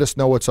out. Let us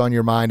know what's on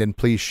your mind, and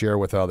please share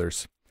with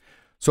others.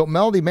 So,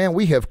 Melody, man,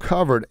 we have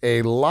covered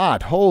a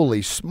lot.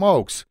 Holy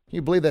smokes. Can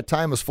you believe that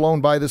time has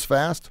flown by this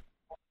fast?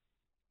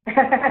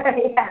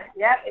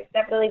 Yeah, it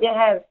definitely did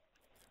have.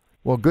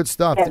 Well, good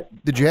stuff. Yeah.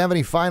 Did you have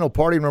any final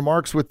parting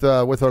remarks with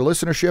our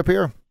listenership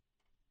here?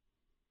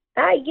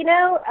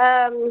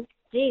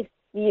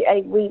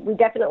 We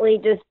definitely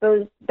just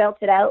both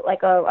belted out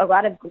like a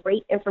lot of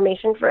great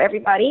information for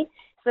everybody.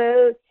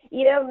 So,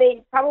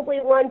 probably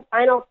one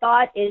final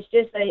thought is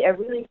just a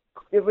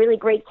really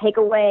great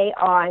takeaway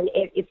on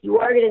if you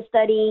are going to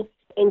study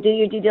and do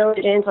your due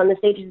diligence on the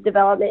stages of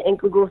development and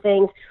Google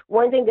things.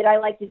 One thing that I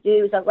like to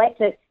do is I like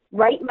to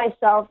write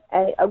myself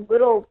a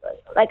little,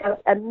 like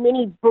a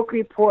mini book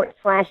report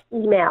 /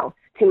 email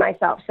to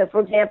myself. So, for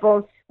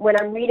example, when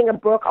I'm reading a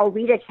book, I'll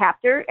read a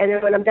chapter, and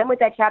then when I'm done with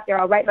that chapter,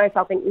 I'll write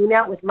myself an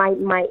email with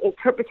my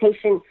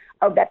interpretation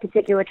of that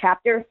particular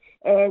chapter.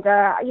 And,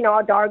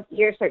 I'll dog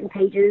ear certain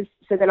pages,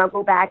 so then I'll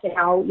go back and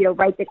I'll,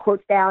 write the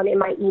quotes down in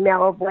my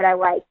email of what I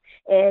like.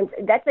 And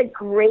that's a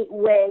great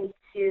way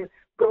to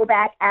go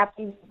back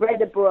after you've read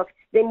the book.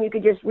 Then you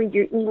could just read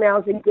your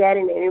emails again,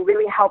 and it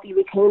really help you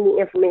retain the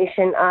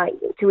information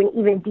to an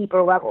even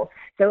deeper level.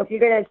 So if you're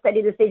going to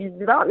study the stages of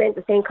development,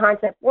 the same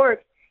concept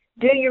works.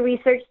 Do your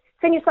research.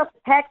 Send yourself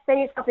a text, send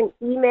yourself an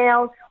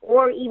email,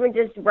 or even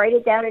just write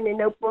it down in a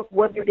notebook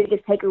what your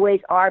biggest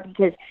takeaways are,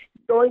 because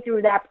going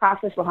through that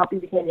process will help you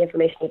retain the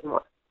information even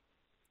more.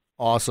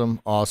 Awesome.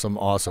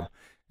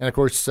 And, of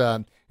course,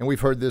 and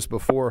we've heard this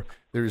before,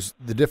 there's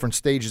the different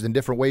stages and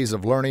different ways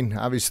of learning.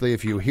 Obviously,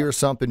 if you hear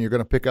something, you're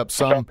going to pick up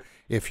some.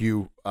 If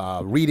you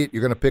read it,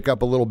 you're going to pick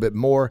up a little bit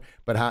more.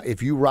 But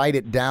if you write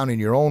it down in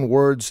your own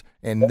words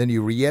and then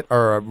you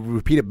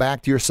repeat it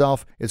back to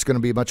yourself, it's going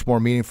to be much more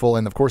meaningful.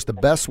 And, of course, the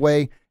best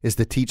way is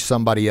to teach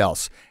somebody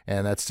else.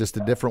 And that's just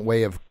a different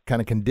way of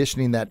kind of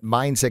conditioning that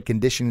mindset,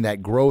 conditioning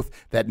that growth,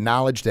 that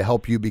knowledge to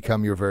help you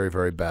become your very,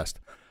 very best.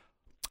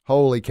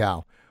 Holy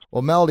cow.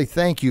 Well, Melody,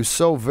 thank you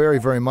so very,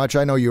 very much.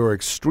 I know you're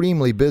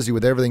extremely busy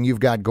with everything you've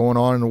got going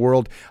on in the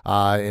world.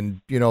 And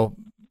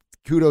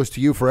kudos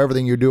to you for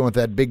everything you're doing with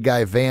that big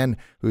guy, Van,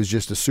 who's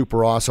just a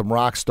super awesome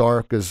rock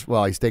star because,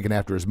 well, he's taken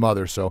after his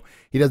mother, so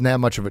he doesn't have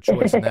much of a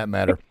choice in that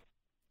matter.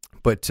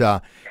 But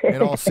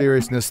in all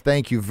seriousness,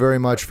 thank you very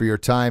much for your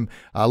time.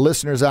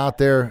 Listeners out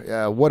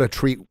there, what a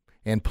treat.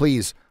 And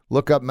please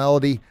look up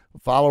Melody,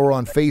 follow her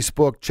on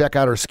Facebook, check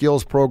out her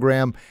skills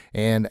program.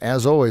 And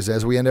as always,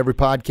 as we end every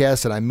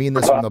podcast, and I mean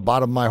this from the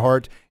bottom of my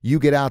heart, you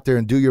get out there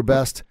and do your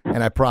best,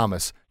 and I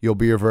promise you'll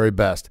be your very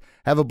best.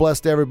 Have a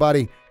blessed day,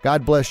 everybody.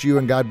 God bless you,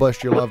 and God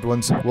bless your loved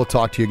ones. We'll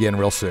talk to you again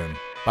real soon.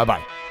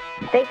 Bye-bye.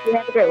 Thank you.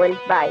 Have a great one.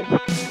 Bye.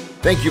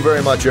 Thank you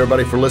very much,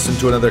 everybody, for listening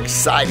to another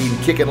exciting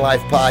Kickin'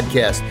 Life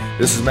podcast.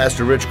 This is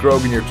Master Rich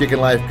Grogan, your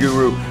Kickin' Life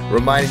guru,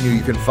 reminding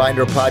you can find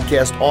our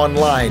podcast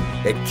online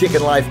at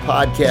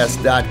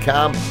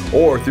kickinlifepodcast.com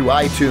or through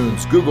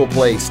iTunes, Google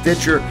Play,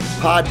 Stitcher,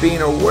 Podbean,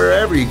 or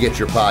wherever you get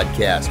your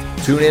podcast.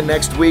 Tune in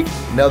next week.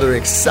 Another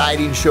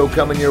exciting show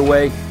coming your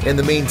way. In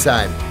the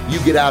meantime, you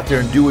get out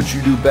there and do what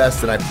you do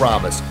best, and I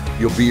promise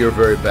you'll be your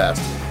very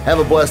best. Have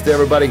a blessed day,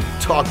 everybody.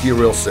 Talk to you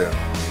real soon.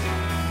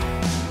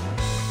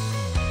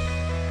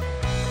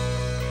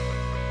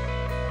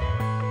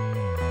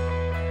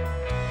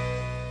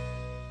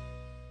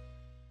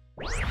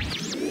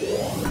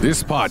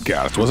 This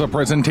podcast was a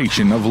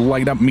presentation of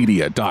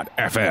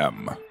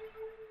lineupmedia.fm.